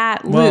expecting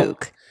that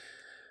Luke.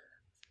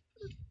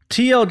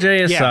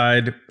 TLJ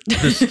aside,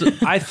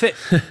 I think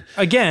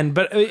again,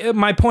 but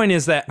my point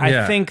is that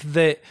I think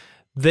that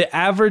the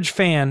average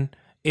fan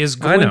is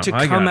going to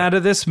come out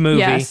of this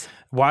movie,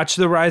 watch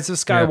The Rise of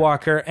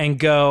Skywalker, and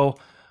go,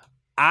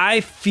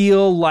 I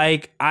feel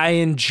like I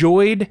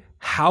enjoyed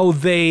how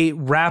they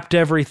wrapped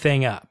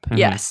everything up.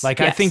 Yes. I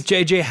think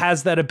JJ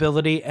has that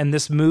ability, and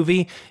this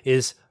movie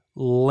is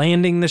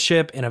landing the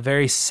ship in a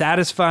very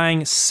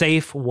satisfying,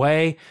 safe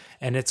way,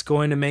 and it's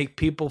going to make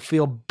people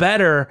feel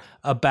better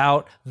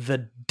about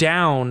the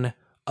down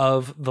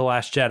of The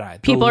Last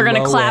Jedi. People are going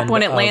to clap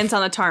when it lands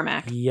on the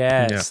tarmac.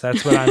 Yes,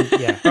 that's what I'm...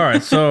 Yeah. All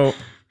right, so...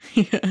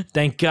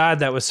 Thank God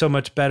that was so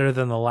much better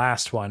than the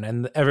last one.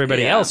 And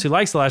everybody else who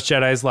likes The Last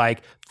Jedi is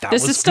like,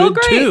 this was still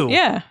good great. Too.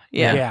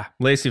 Yeah.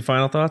 Lacey,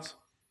 final thoughts?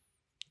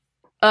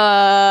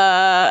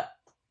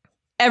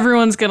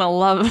 Everyone's gonna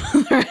love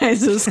The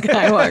Rise of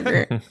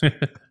Skywalker.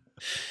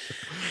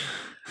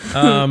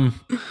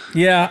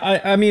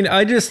 I mean,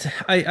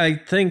 I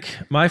think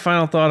my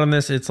final thought on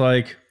this, it's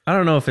like, I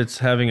don't know if it's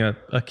having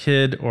a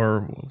kid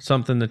or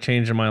something to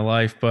change in my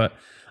life, but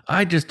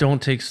I just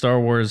don't take Star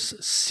Wars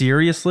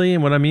seriously.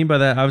 And what I mean by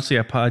that, obviously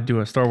I do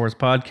a Star Wars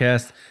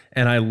podcast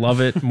and I love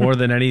it more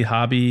than any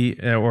hobby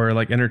or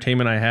like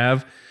entertainment I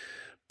have.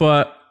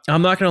 But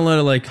I'm not going to let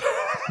it like,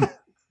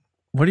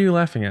 what are you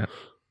laughing at?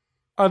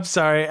 I'm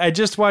sorry. I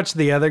just watched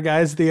The Other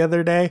Guys the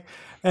other day,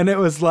 and it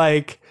was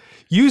like,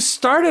 you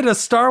started a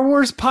Star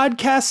Wars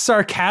podcast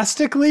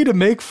sarcastically to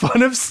make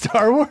fun of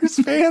Star Wars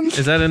fans?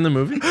 Is that in the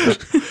movie?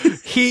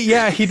 He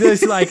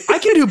does like, I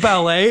can do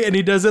ballet, and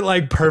he does it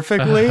like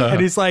perfectly. And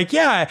he's like,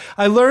 yeah,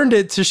 I learned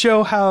it to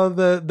show how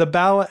the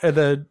ballet, or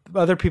the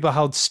other people,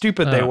 how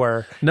stupid they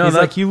were. No, he's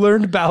like, you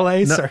learned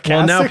ballet sarcastically.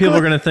 Well, now people are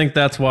going to think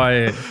that's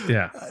why.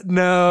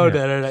 No.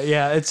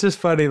 Yeah, it's just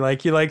funny.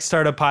 Like you like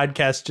start a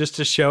podcast just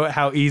to show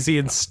how easy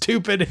and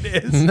stupid it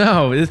is.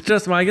 No, it's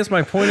just, I guess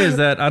my point is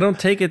that I don't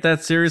take it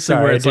that seriously.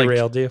 Sorry, where it's I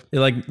derailed you.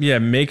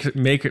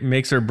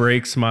 Makes or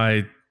breaks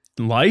my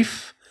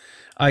life.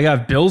 I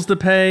got bills to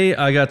pay.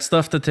 I got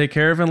stuff to take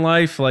care of in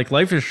life. Like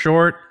life is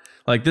short.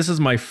 Like this is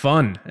my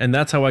fun, and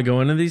that's how I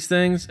go into these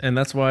things, and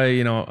that's why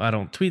I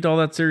don't tweet all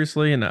that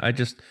seriously, and I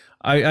just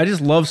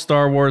love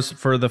Star Wars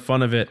for the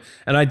fun of it,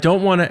 and I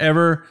don't want to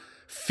ever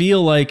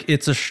feel like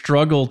it's a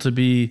struggle to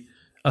be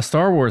a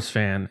Star Wars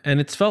fan,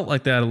 and it's felt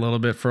like that a little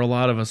bit for a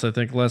lot of us, I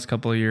think, the last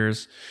couple of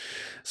years.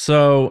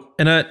 So,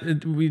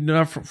 and we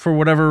not for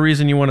whatever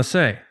reason you want to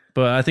say,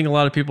 but I think a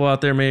lot of people out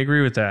there may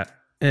agree with that,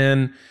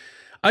 and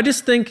I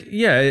just think,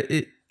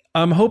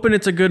 I'm hoping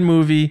it's a good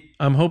movie.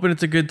 I'm hoping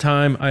it's a good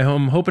time.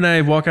 I'm hoping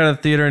I walk out of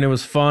the theater and it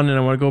was fun and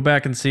I want to go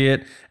back and see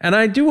it. And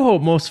I do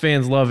hope most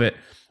fans love it.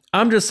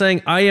 I'm just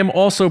saying I am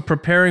also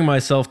preparing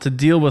myself to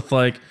deal with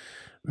like,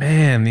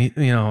 man,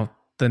 the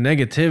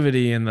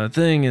negativity and the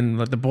thing and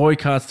like the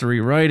boycotts to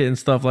rewrite it and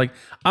stuff. Like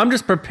I'm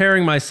just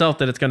preparing myself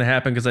that it's going to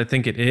happen because I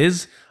think it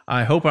is.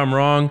 I hope I'm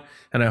wrong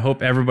and I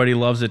hope everybody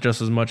loves it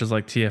just as much as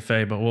like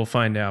TFA, but we'll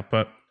find out.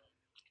 But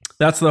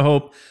that's the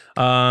hope.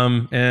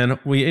 And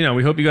we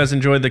hope you guys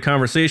enjoyed the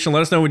conversation.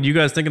 Let us know what you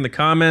guys think in the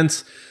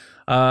comments.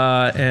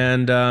 I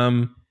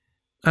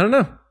don't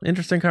know,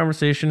 interesting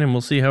conversation, and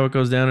we'll see how it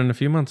goes down in a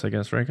few months, I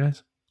guess. Right,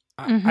 guys?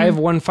 Mm-hmm. I have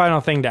one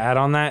final thing to add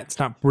on that. It's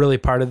not really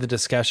part of the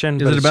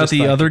discussion. Is it about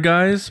the other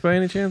guys by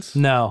any chance?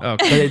 No,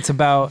 okay.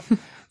 But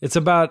it's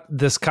about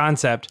this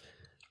concept.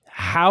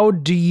 How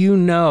do you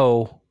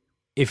know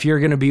if you're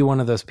going to be one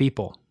of those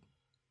people?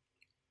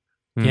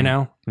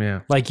 Yeah.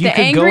 Like you the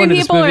could angry go into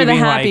this people movie or the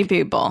being happy like,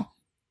 people?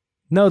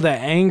 No, the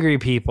angry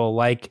people.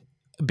 Like,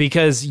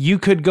 because you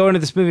could go into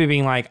this movie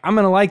being like, I'm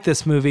going to like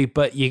this movie,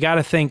 but you got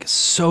to think,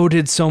 so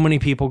did so many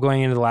people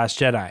going into The Last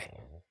Jedi.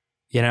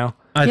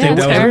 I think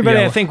that was, everybody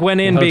I think went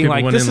in being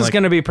like, this is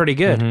going to be pretty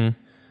good. Mm-hmm.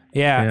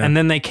 Yeah. And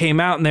then they came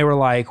out and they were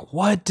like,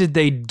 what did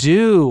they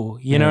do?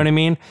 You know what I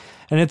mean?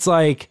 And it's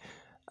like,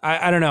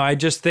 I don't know. I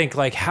just think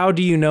like, how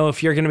do you know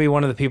if you're going to be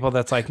one of the people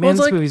that's like, man,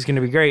 this movie's going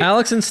to be great.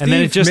 Alex and Steve, and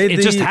then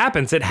it just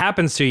happens. It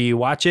happens to you. You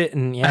watch it,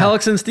 and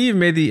Alex and Steve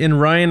made the "In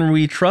Ryan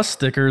We Trust"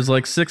 stickers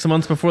like 6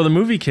 months before the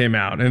movie came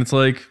out, and it's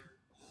like,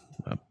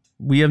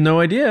 we have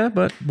no idea,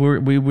 but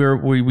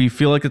we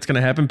feel like it's going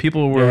to happen.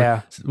 People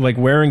were like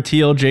wearing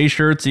TLJ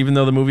shirts, even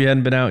though the movie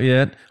hadn't been out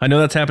yet. I know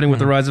that's happening with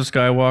The Rise of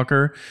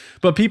Skywalker,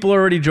 but people are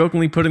already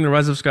jokingly putting The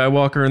Rise of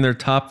Skywalker in their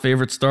top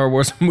favorite Star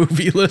Wars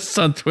movie lists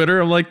on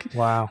Twitter. I'm like,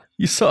 wow.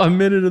 You saw a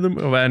minute of the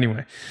movie. Oh,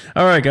 anyway.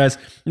 All right, guys.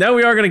 Now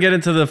we are going to get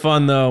into the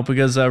fun, though,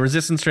 because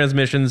Resistance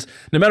Transmissions,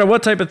 no matter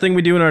what type of thing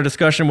we do in our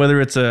discussion,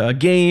 whether it's a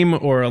game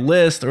or a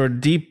list or a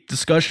deep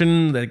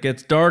discussion that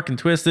gets dark and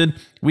twisted,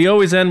 we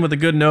always end with a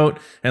good note,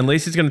 and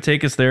Lacey's going to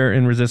take us there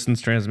in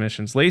Resistance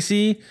Transmissions.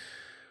 Lacey,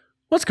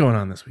 what's going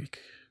on this week?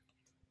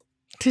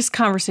 This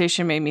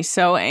conversation made me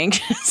so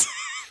anxious.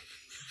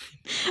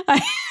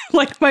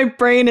 My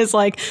brain is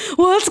like,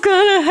 what's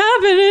gonna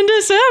happen in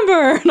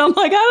December? And I'm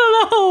like,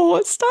 I don't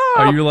know. Stop.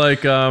 Are you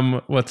like,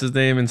 what's his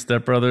name in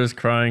Step Brothers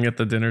crying at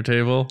the dinner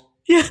table?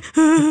 Yeah.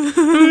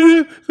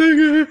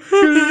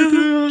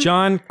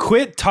 John,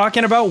 quit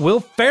talking about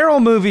Will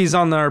Ferrell movies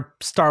on our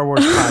Star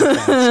Wars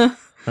podcast.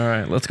 All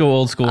right, let's go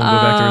old school and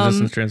go back to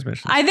Resistance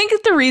Transmissions. I think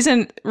that the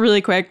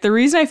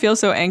reason I feel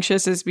so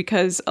anxious is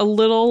because a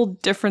little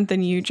different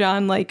than you,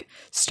 John, like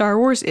Star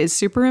Wars is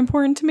super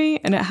important to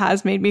me and it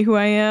has made me who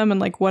I am and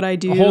like what I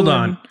do. Hold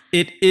on.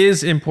 It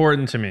is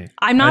important to me.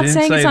 I'm not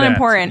saying it's not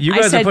important. You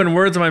guys are putting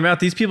words in my mouth.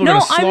 These people are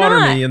going to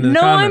slaughter me in the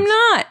comments.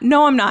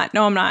 No, I'm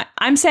not.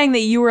 I'm saying that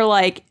you were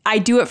like, I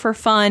do it for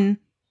fun.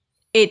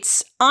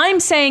 I'm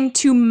saying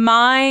to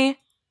my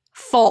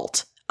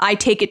fault. I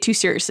take it too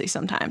seriously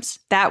sometimes.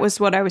 That was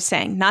what I was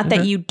saying. Not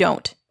that you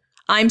don't.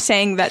 I'm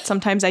saying that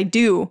sometimes I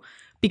do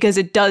because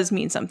it does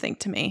mean something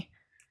to me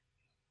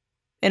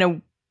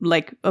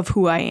of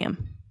who I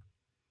am.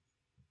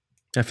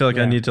 I feel like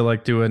I need to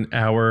do an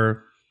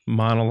hour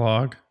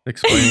monologue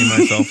explaining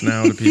myself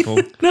now to people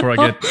before I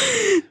get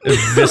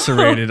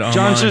eviscerated online.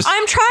 I'm trying to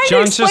explain.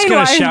 John's just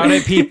going to shout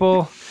at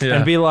people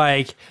and be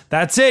like,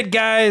 that's it,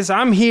 guys.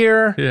 I'm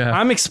here. Yeah.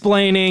 I'm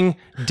explaining.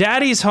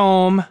 Daddy's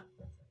home.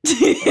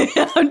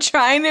 I'm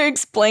trying to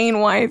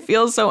explain why I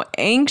feel so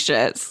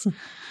anxious.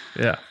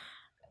 Yeah.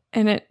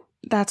 And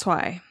that's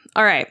why.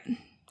 All right.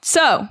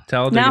 So,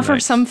 Talladega now for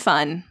Nights. some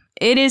fun.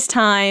 It is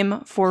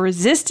time for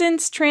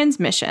Resistance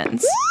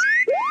Transmissions.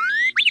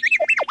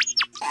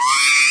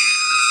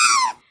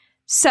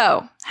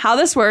 So, how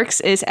this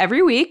works is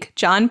every week,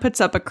 John puts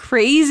up a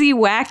crazy,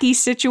 wacky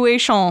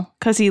situation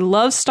because he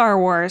loves Star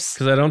Wars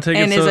Because I don't take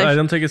it I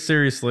don't take it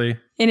seriously.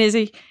 and is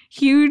a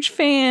huge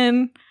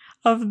fan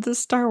of the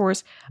Star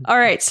Wars. All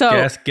right, so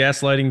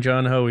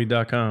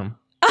Gaslightingjohnhoey.com.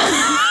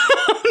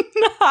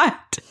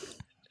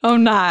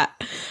 I'm not.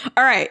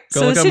 All right,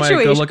 Go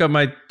look up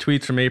my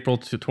tweets from April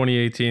to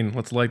 2018.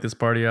 Let's light this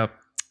party up.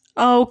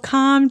 Oh,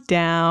 calm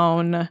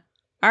down.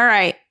 All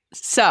right,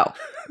 so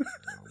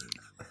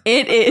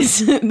it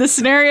is, the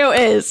scenario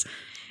is,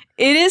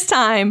 it is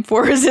time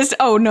for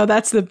oh no,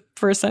 that's the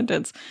first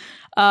sentence.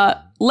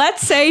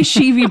 Let's say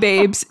Sheevy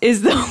Babes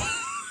is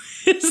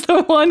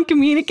the one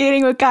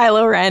communicating with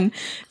Kylo Ren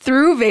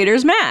through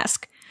Vader's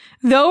mask.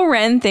 Though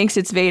Ren thinks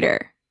it's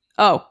Vader.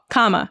 Oh,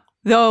 comma.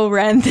 Though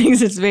Ren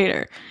thinks it's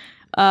Vader.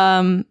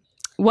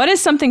 What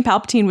is something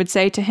Palpatine would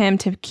say to him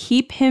to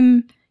keep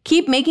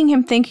making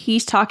him think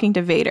he's talking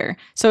to Vader?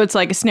 So it's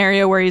like a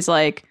scenario where he's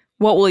like,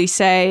 what will he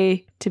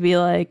say to be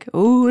like,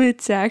 oh,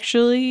 it's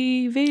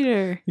actually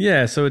Vader?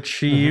 Yeah, so it's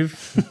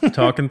Sheev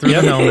talking through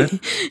the helmet.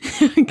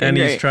 Okay, and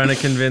he's great. trying to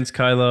convince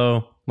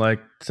Kylo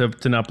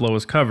to not blow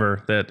his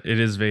cover that it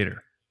is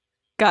Vader.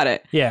 Got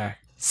it. Yeah.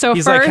 So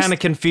He's first, like kind of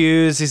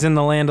confused. He's in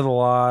the land of the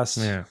lost.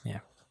 Yeah.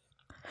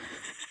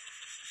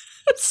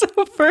 So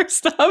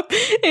first up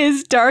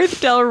is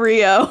Darth Del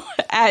Rio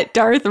at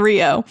Darth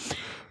Rio.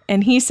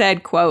 And he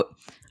said, quote,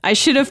 I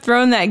should have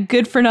thrown that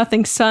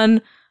good-for-nothing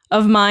son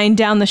of mine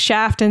down the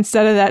shaft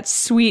instead of that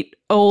sweet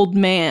old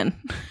man.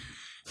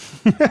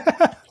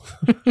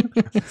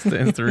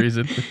 Stands to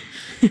reason.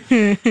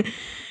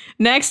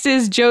 Next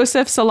is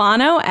Joseph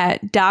Solano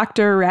at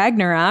Dr.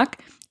 Ragnarok.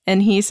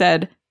 And he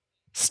said,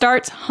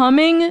 starts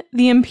humming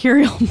the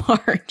Imperial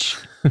March.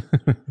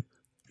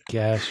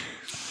 Gosh.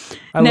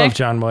 I love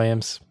John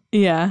Williams.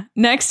 Yeah.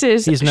 Next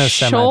is He's no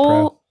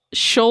semi-pro.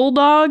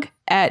 Sholdog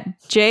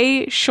at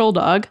J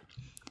Sholdog.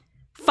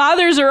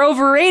 Fathers are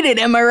overrated,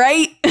 am I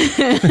right?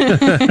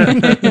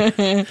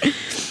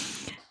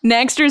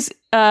 Next is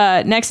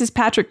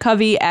Patrick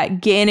Covey at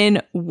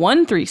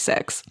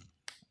Gannon136.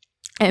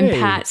 And Hey.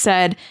 Pat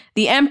said,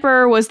 the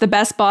Emperor was the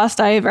best boss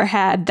I ever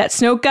had. That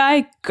Snoke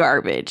guy,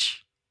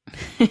 garbage.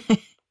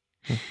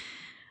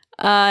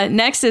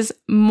 Next is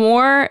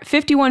More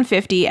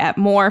 5150 at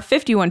More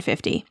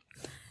 5150.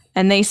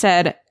 And they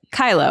said,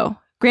 Kylo,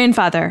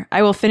 grandfather,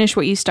 I will finish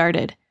what you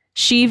started.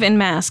 Sheev and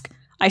Mask,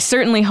 I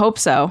certainly hope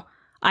so.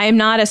 I am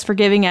not as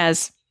forgiving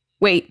as...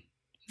 Wait,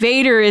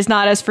 Vader is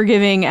not as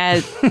forgiving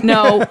as...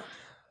 No,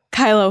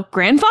 Kylo,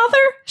 grandfather?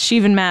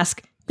 Sheev and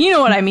Mask, you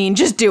know what I mean,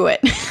 just do it.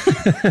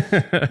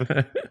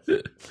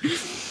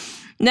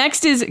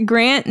 Next is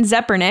Grant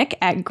Zeppernick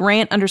at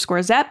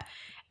Grant_Zepp.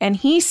 And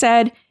he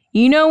said,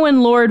 you know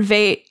when Lord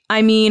I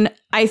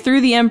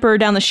threw the Emperor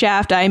down the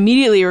shaft, I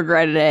immediately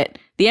regretted it.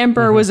 The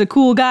Emperor was a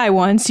cool guy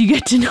once you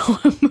get to know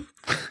him.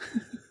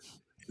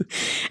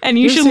 And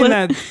you should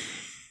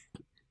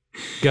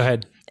Go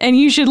ahead. And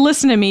you should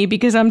listen to me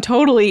because I'm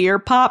totally your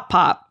pop.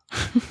 Pop.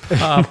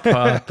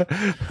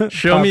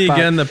 Show me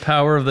again the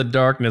power of the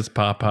darkness,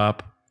 Pop,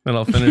 and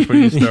I'll finish what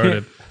you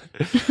started.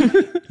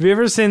 Have you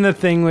ever seen the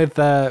thing with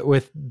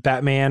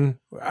Batman?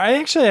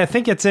 I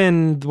think it's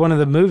in one of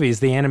the movies,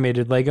 the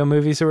animated Lego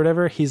movies or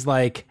whatever. He's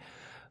like,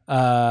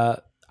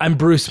 I'm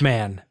Bruce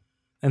Man.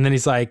 And then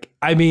he's like,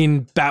 I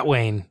mean,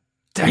 Batwayne.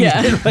 Dang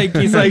it. Like,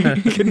 he's like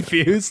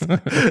confused.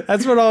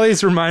 That's what all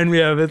these remind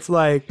me of. It's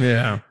like,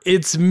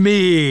 it's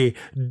me,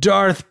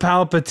 Darth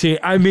Palpatine.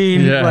 I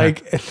mean,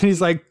 like, and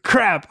he's like,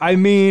 crap. I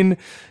mean,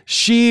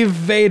 Sheev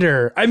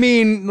Vader. I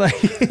mean, like,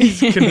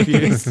 he's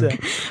confused.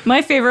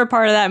 My favorite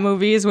part of that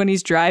movie is when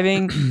he's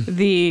driving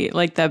the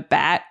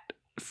bat,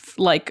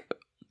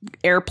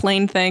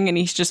 airplane thing, and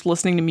he's just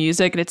listening to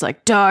music, and it's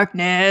like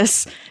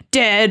darkness,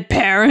 dead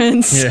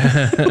parents.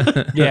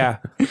 Yeah.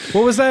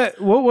 What was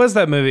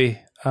that movie?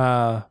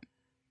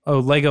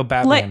 Lego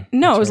Batman.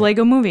 No, it was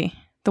Lego Movie,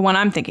 the one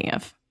I'm thinking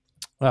of.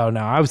 Oh no,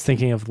 I was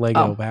thinking of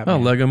Lego Batman. Oh,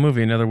 Lego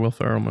Movie, another Will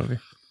Ferrell movie.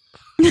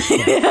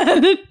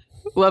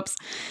 Whoops.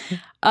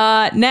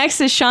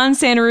 Next is Sean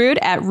Santarude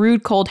at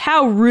Rude Cold.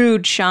 How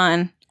rude,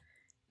 Sean.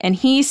 And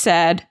he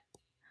said,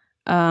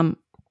 I'm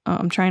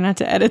trying not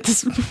to edit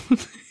this.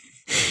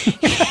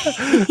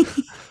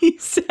 He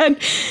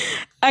said,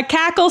 a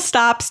cackle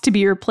stops to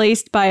be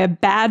replaced by a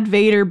bad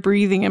Vader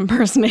breathing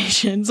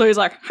impersonation. So he's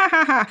like, ha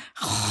ha ha.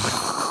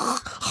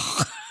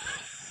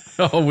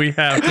 Oh, we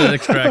have to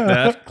extract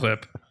that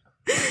clip.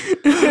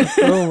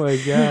 Oh my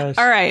gosh.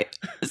 All right.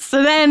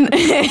 So then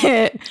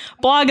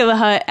Blog of the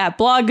Hut at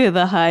Blog of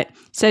the Hut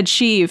said,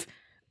 Sheev,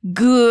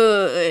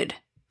 good.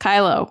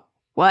 Kylo,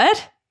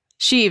 what?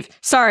 Sheev,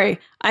 sorry,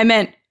 I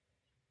meant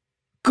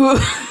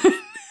good.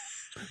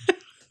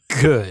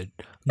 Good.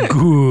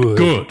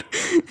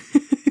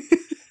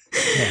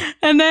 Yeah.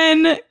 And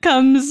then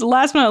comes,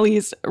 last but not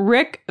least,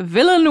 Rick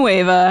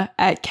Villanueva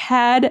at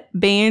Cad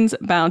Bane's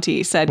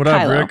Bounty said, What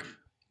Kylo. up, Rick?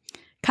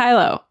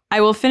 Kylo,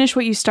 I will finish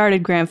what you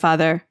started,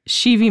 grandfather.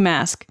 Shivi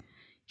Mask.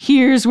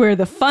 Here's where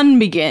the fun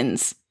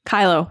begins.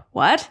 Kylo,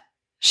 what?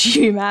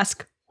 Shivi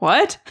Mask,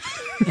 what?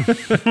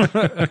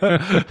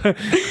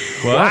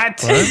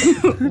 What?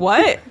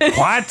 What?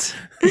 What?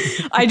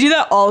 I do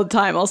that all the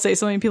time. I'll say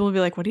something, people will be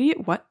like, what do you,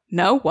 what?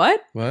 No,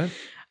 what? What?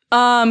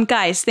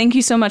 Guys, thank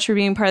you so much for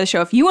being part of the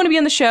show. If you want to be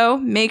on the show,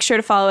 make sure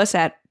to follow us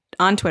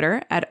on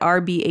Twitter at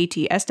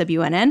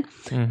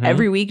RBATSWNN.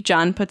 Every week,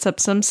 John puts up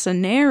some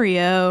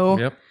scenario.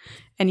 Yep.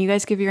 And you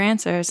guys give your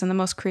answers, and the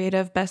most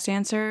creative, best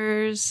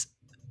answers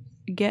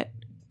get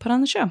put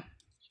on the show.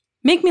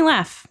 Make me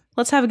laugh.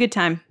 Let's have a good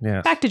time.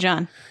 Yes. Back to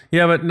John.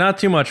 Yeah, but not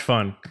too much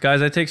fun.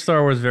 Guys, I take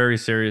Star Wars very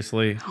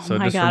seriously. Oh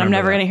my God, I'm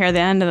never going to hear the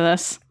end of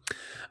this.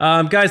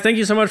 Guys, thank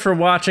you so much for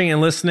watching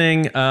and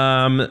listening.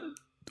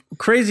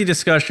 Crazy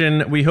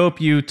discussion. We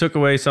hope you took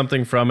away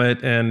something from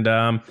it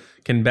and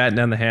can batten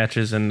down the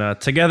hatches. And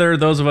together,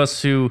 those of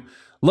us who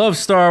love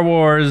Star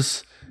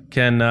Wars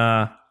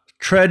can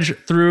trudge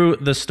through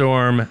the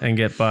storm and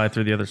get by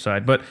through the other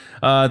side. But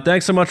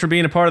thanks so much for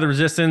being a part of the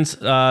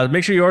Resistance.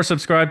 Make sure you are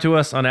subscribed to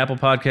us on Apple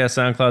Podcasts,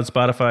 SoundCloud,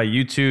 Spotify,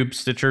 YouTube,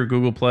 Stitcher,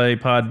 Google Play,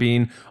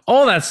 Podbean,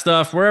 all that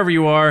stuff, wherever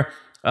you are.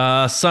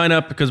 Sign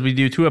up because we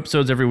do 2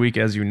 episodes every week,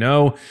 as you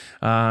know,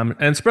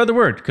 and spread the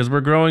word because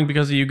we're growing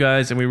because of you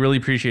guys, and we really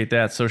appreciate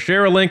that. So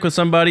share a link with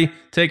somebody,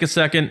 take a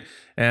second,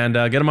 and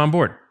get them on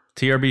board.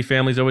 TRB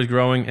family's always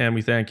growing, and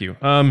we thank you.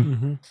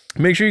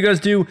 Make sure you guys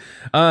do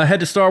head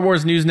to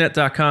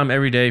StarWarsNewsNet.com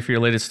every day for your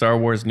latest Star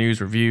Wars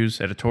news, reviews,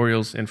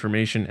 editorials,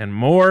 information, and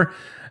more.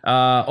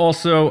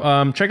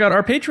 Also, check out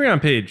our Patreon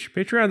page,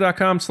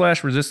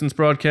 patreon.com/Resistance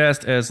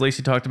Broadcast, as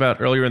Lacey talked about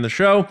earlier in the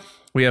show.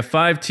 We have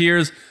 5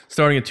 tiers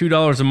starting at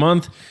 $2 a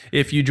month.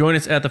 If you join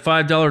us at the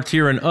 $5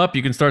 tier and up,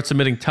 you can start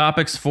submitting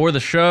topics for the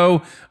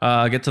show,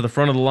 get to the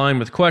front of the line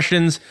with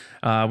questions.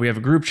 We have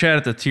a group chat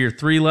at the tier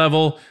 3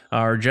 level.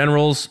 Our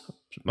generals,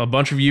 a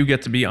bunch of you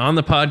get to be on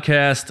the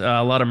podcast,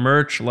 a lot of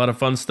merch, a lot of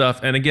fun stuff.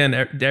 And again,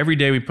 every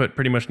day we put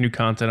pretty much new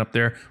content up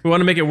there. We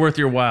want to make it worth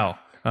your while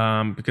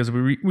because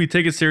we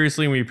take it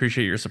seriously and we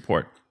appreciate your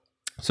support.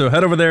 So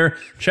head over there,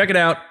 check it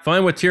out,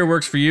 find what tier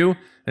works for you,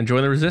 and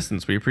join the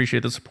Resistance. We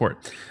appreciate the support.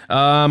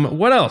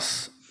 What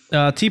else?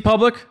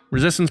 TeePublic,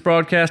 Resistance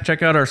Broadcast.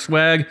 Check out our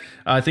swag.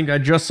 I think I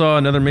just saw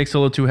another Make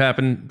Solo 2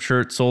 Happen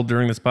shirt sold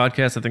during this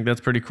podcast. I think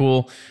that's pretty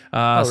cool.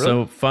 Really?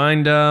 So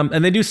find...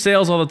 and they do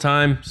sales all the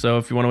time, so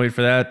if you want to wait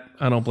for that,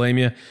 I don't blame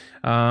you.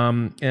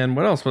 And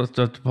what else? What's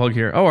to plug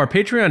here? Oh, our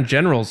Patreon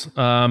generals.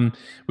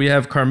 We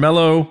have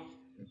Carmelo,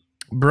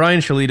 Brian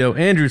Shalito,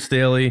 Andrew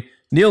Staley,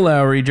 Neil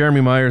Lowry,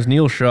 Jeremy Myers,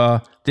 Neil Shaw,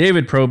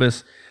 David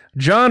Probus,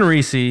 John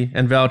Reese,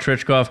 and Val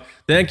Trichkoff.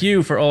 Thank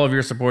you for all of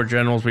your support,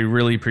 generals. We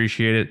really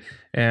appreciate it.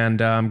 And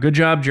good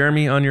job,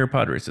 Jeremy, on your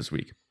pod race this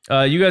week.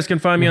 You guys can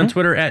find me on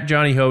Twitter at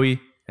Johnny Hoey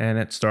and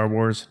at Star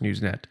Wars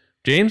Newsnet.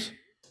 James?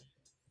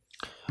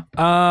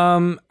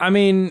 I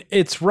mean,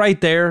 it's right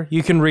there.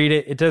 You can read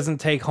it. It doesn't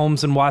take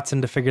Holmes and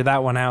Watson to figure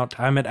that one out.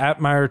 I'm at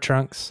Meyer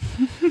Trunks.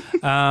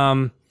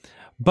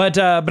 But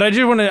I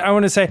do want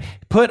to say,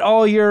 put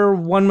all your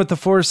One with the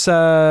Force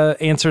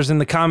answers in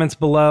the comments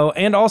below,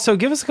 and also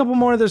give us a couple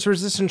more of those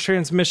Resistance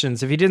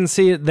transmissions. If you didn't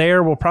see it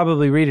there, we'll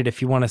probably read it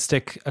if you want to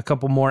stick a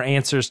couple more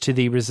answers to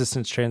the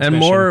Resistance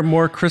transmission. And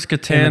more Chris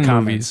Kattan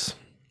movies.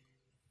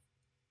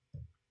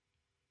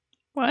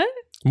 What?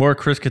 More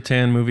Chris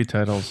Kattan movie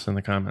titles in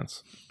the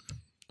comments.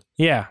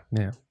 Yeah.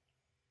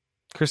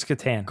 Chris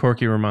Kattan.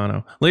 Corky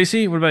Romano.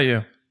 Lacey, what about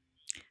you?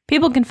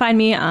 People can find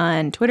me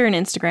on Twitter and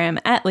Instagram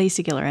at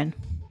Lacey Gillerin.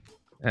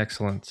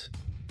 Excellent.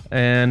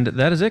 And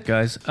that is it,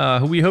 guys.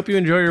 We hope you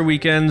enjoy your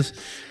weekends.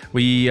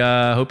 We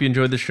hope you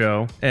enjoyed the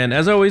show. And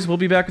as always, we'll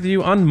be back with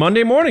you on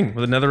Monday morning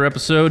with another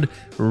episode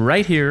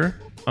right here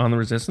on the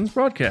Resistance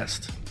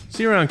Broadcast.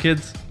 See you around,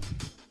 kids.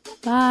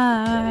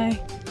 Bye.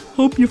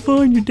 Hope you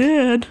find your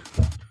dad.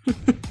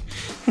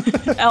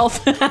 Elf.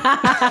 I'm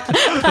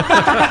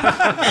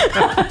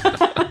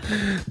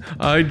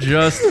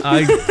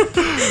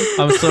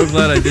so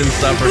glad I didn't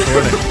stop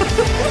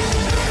recording.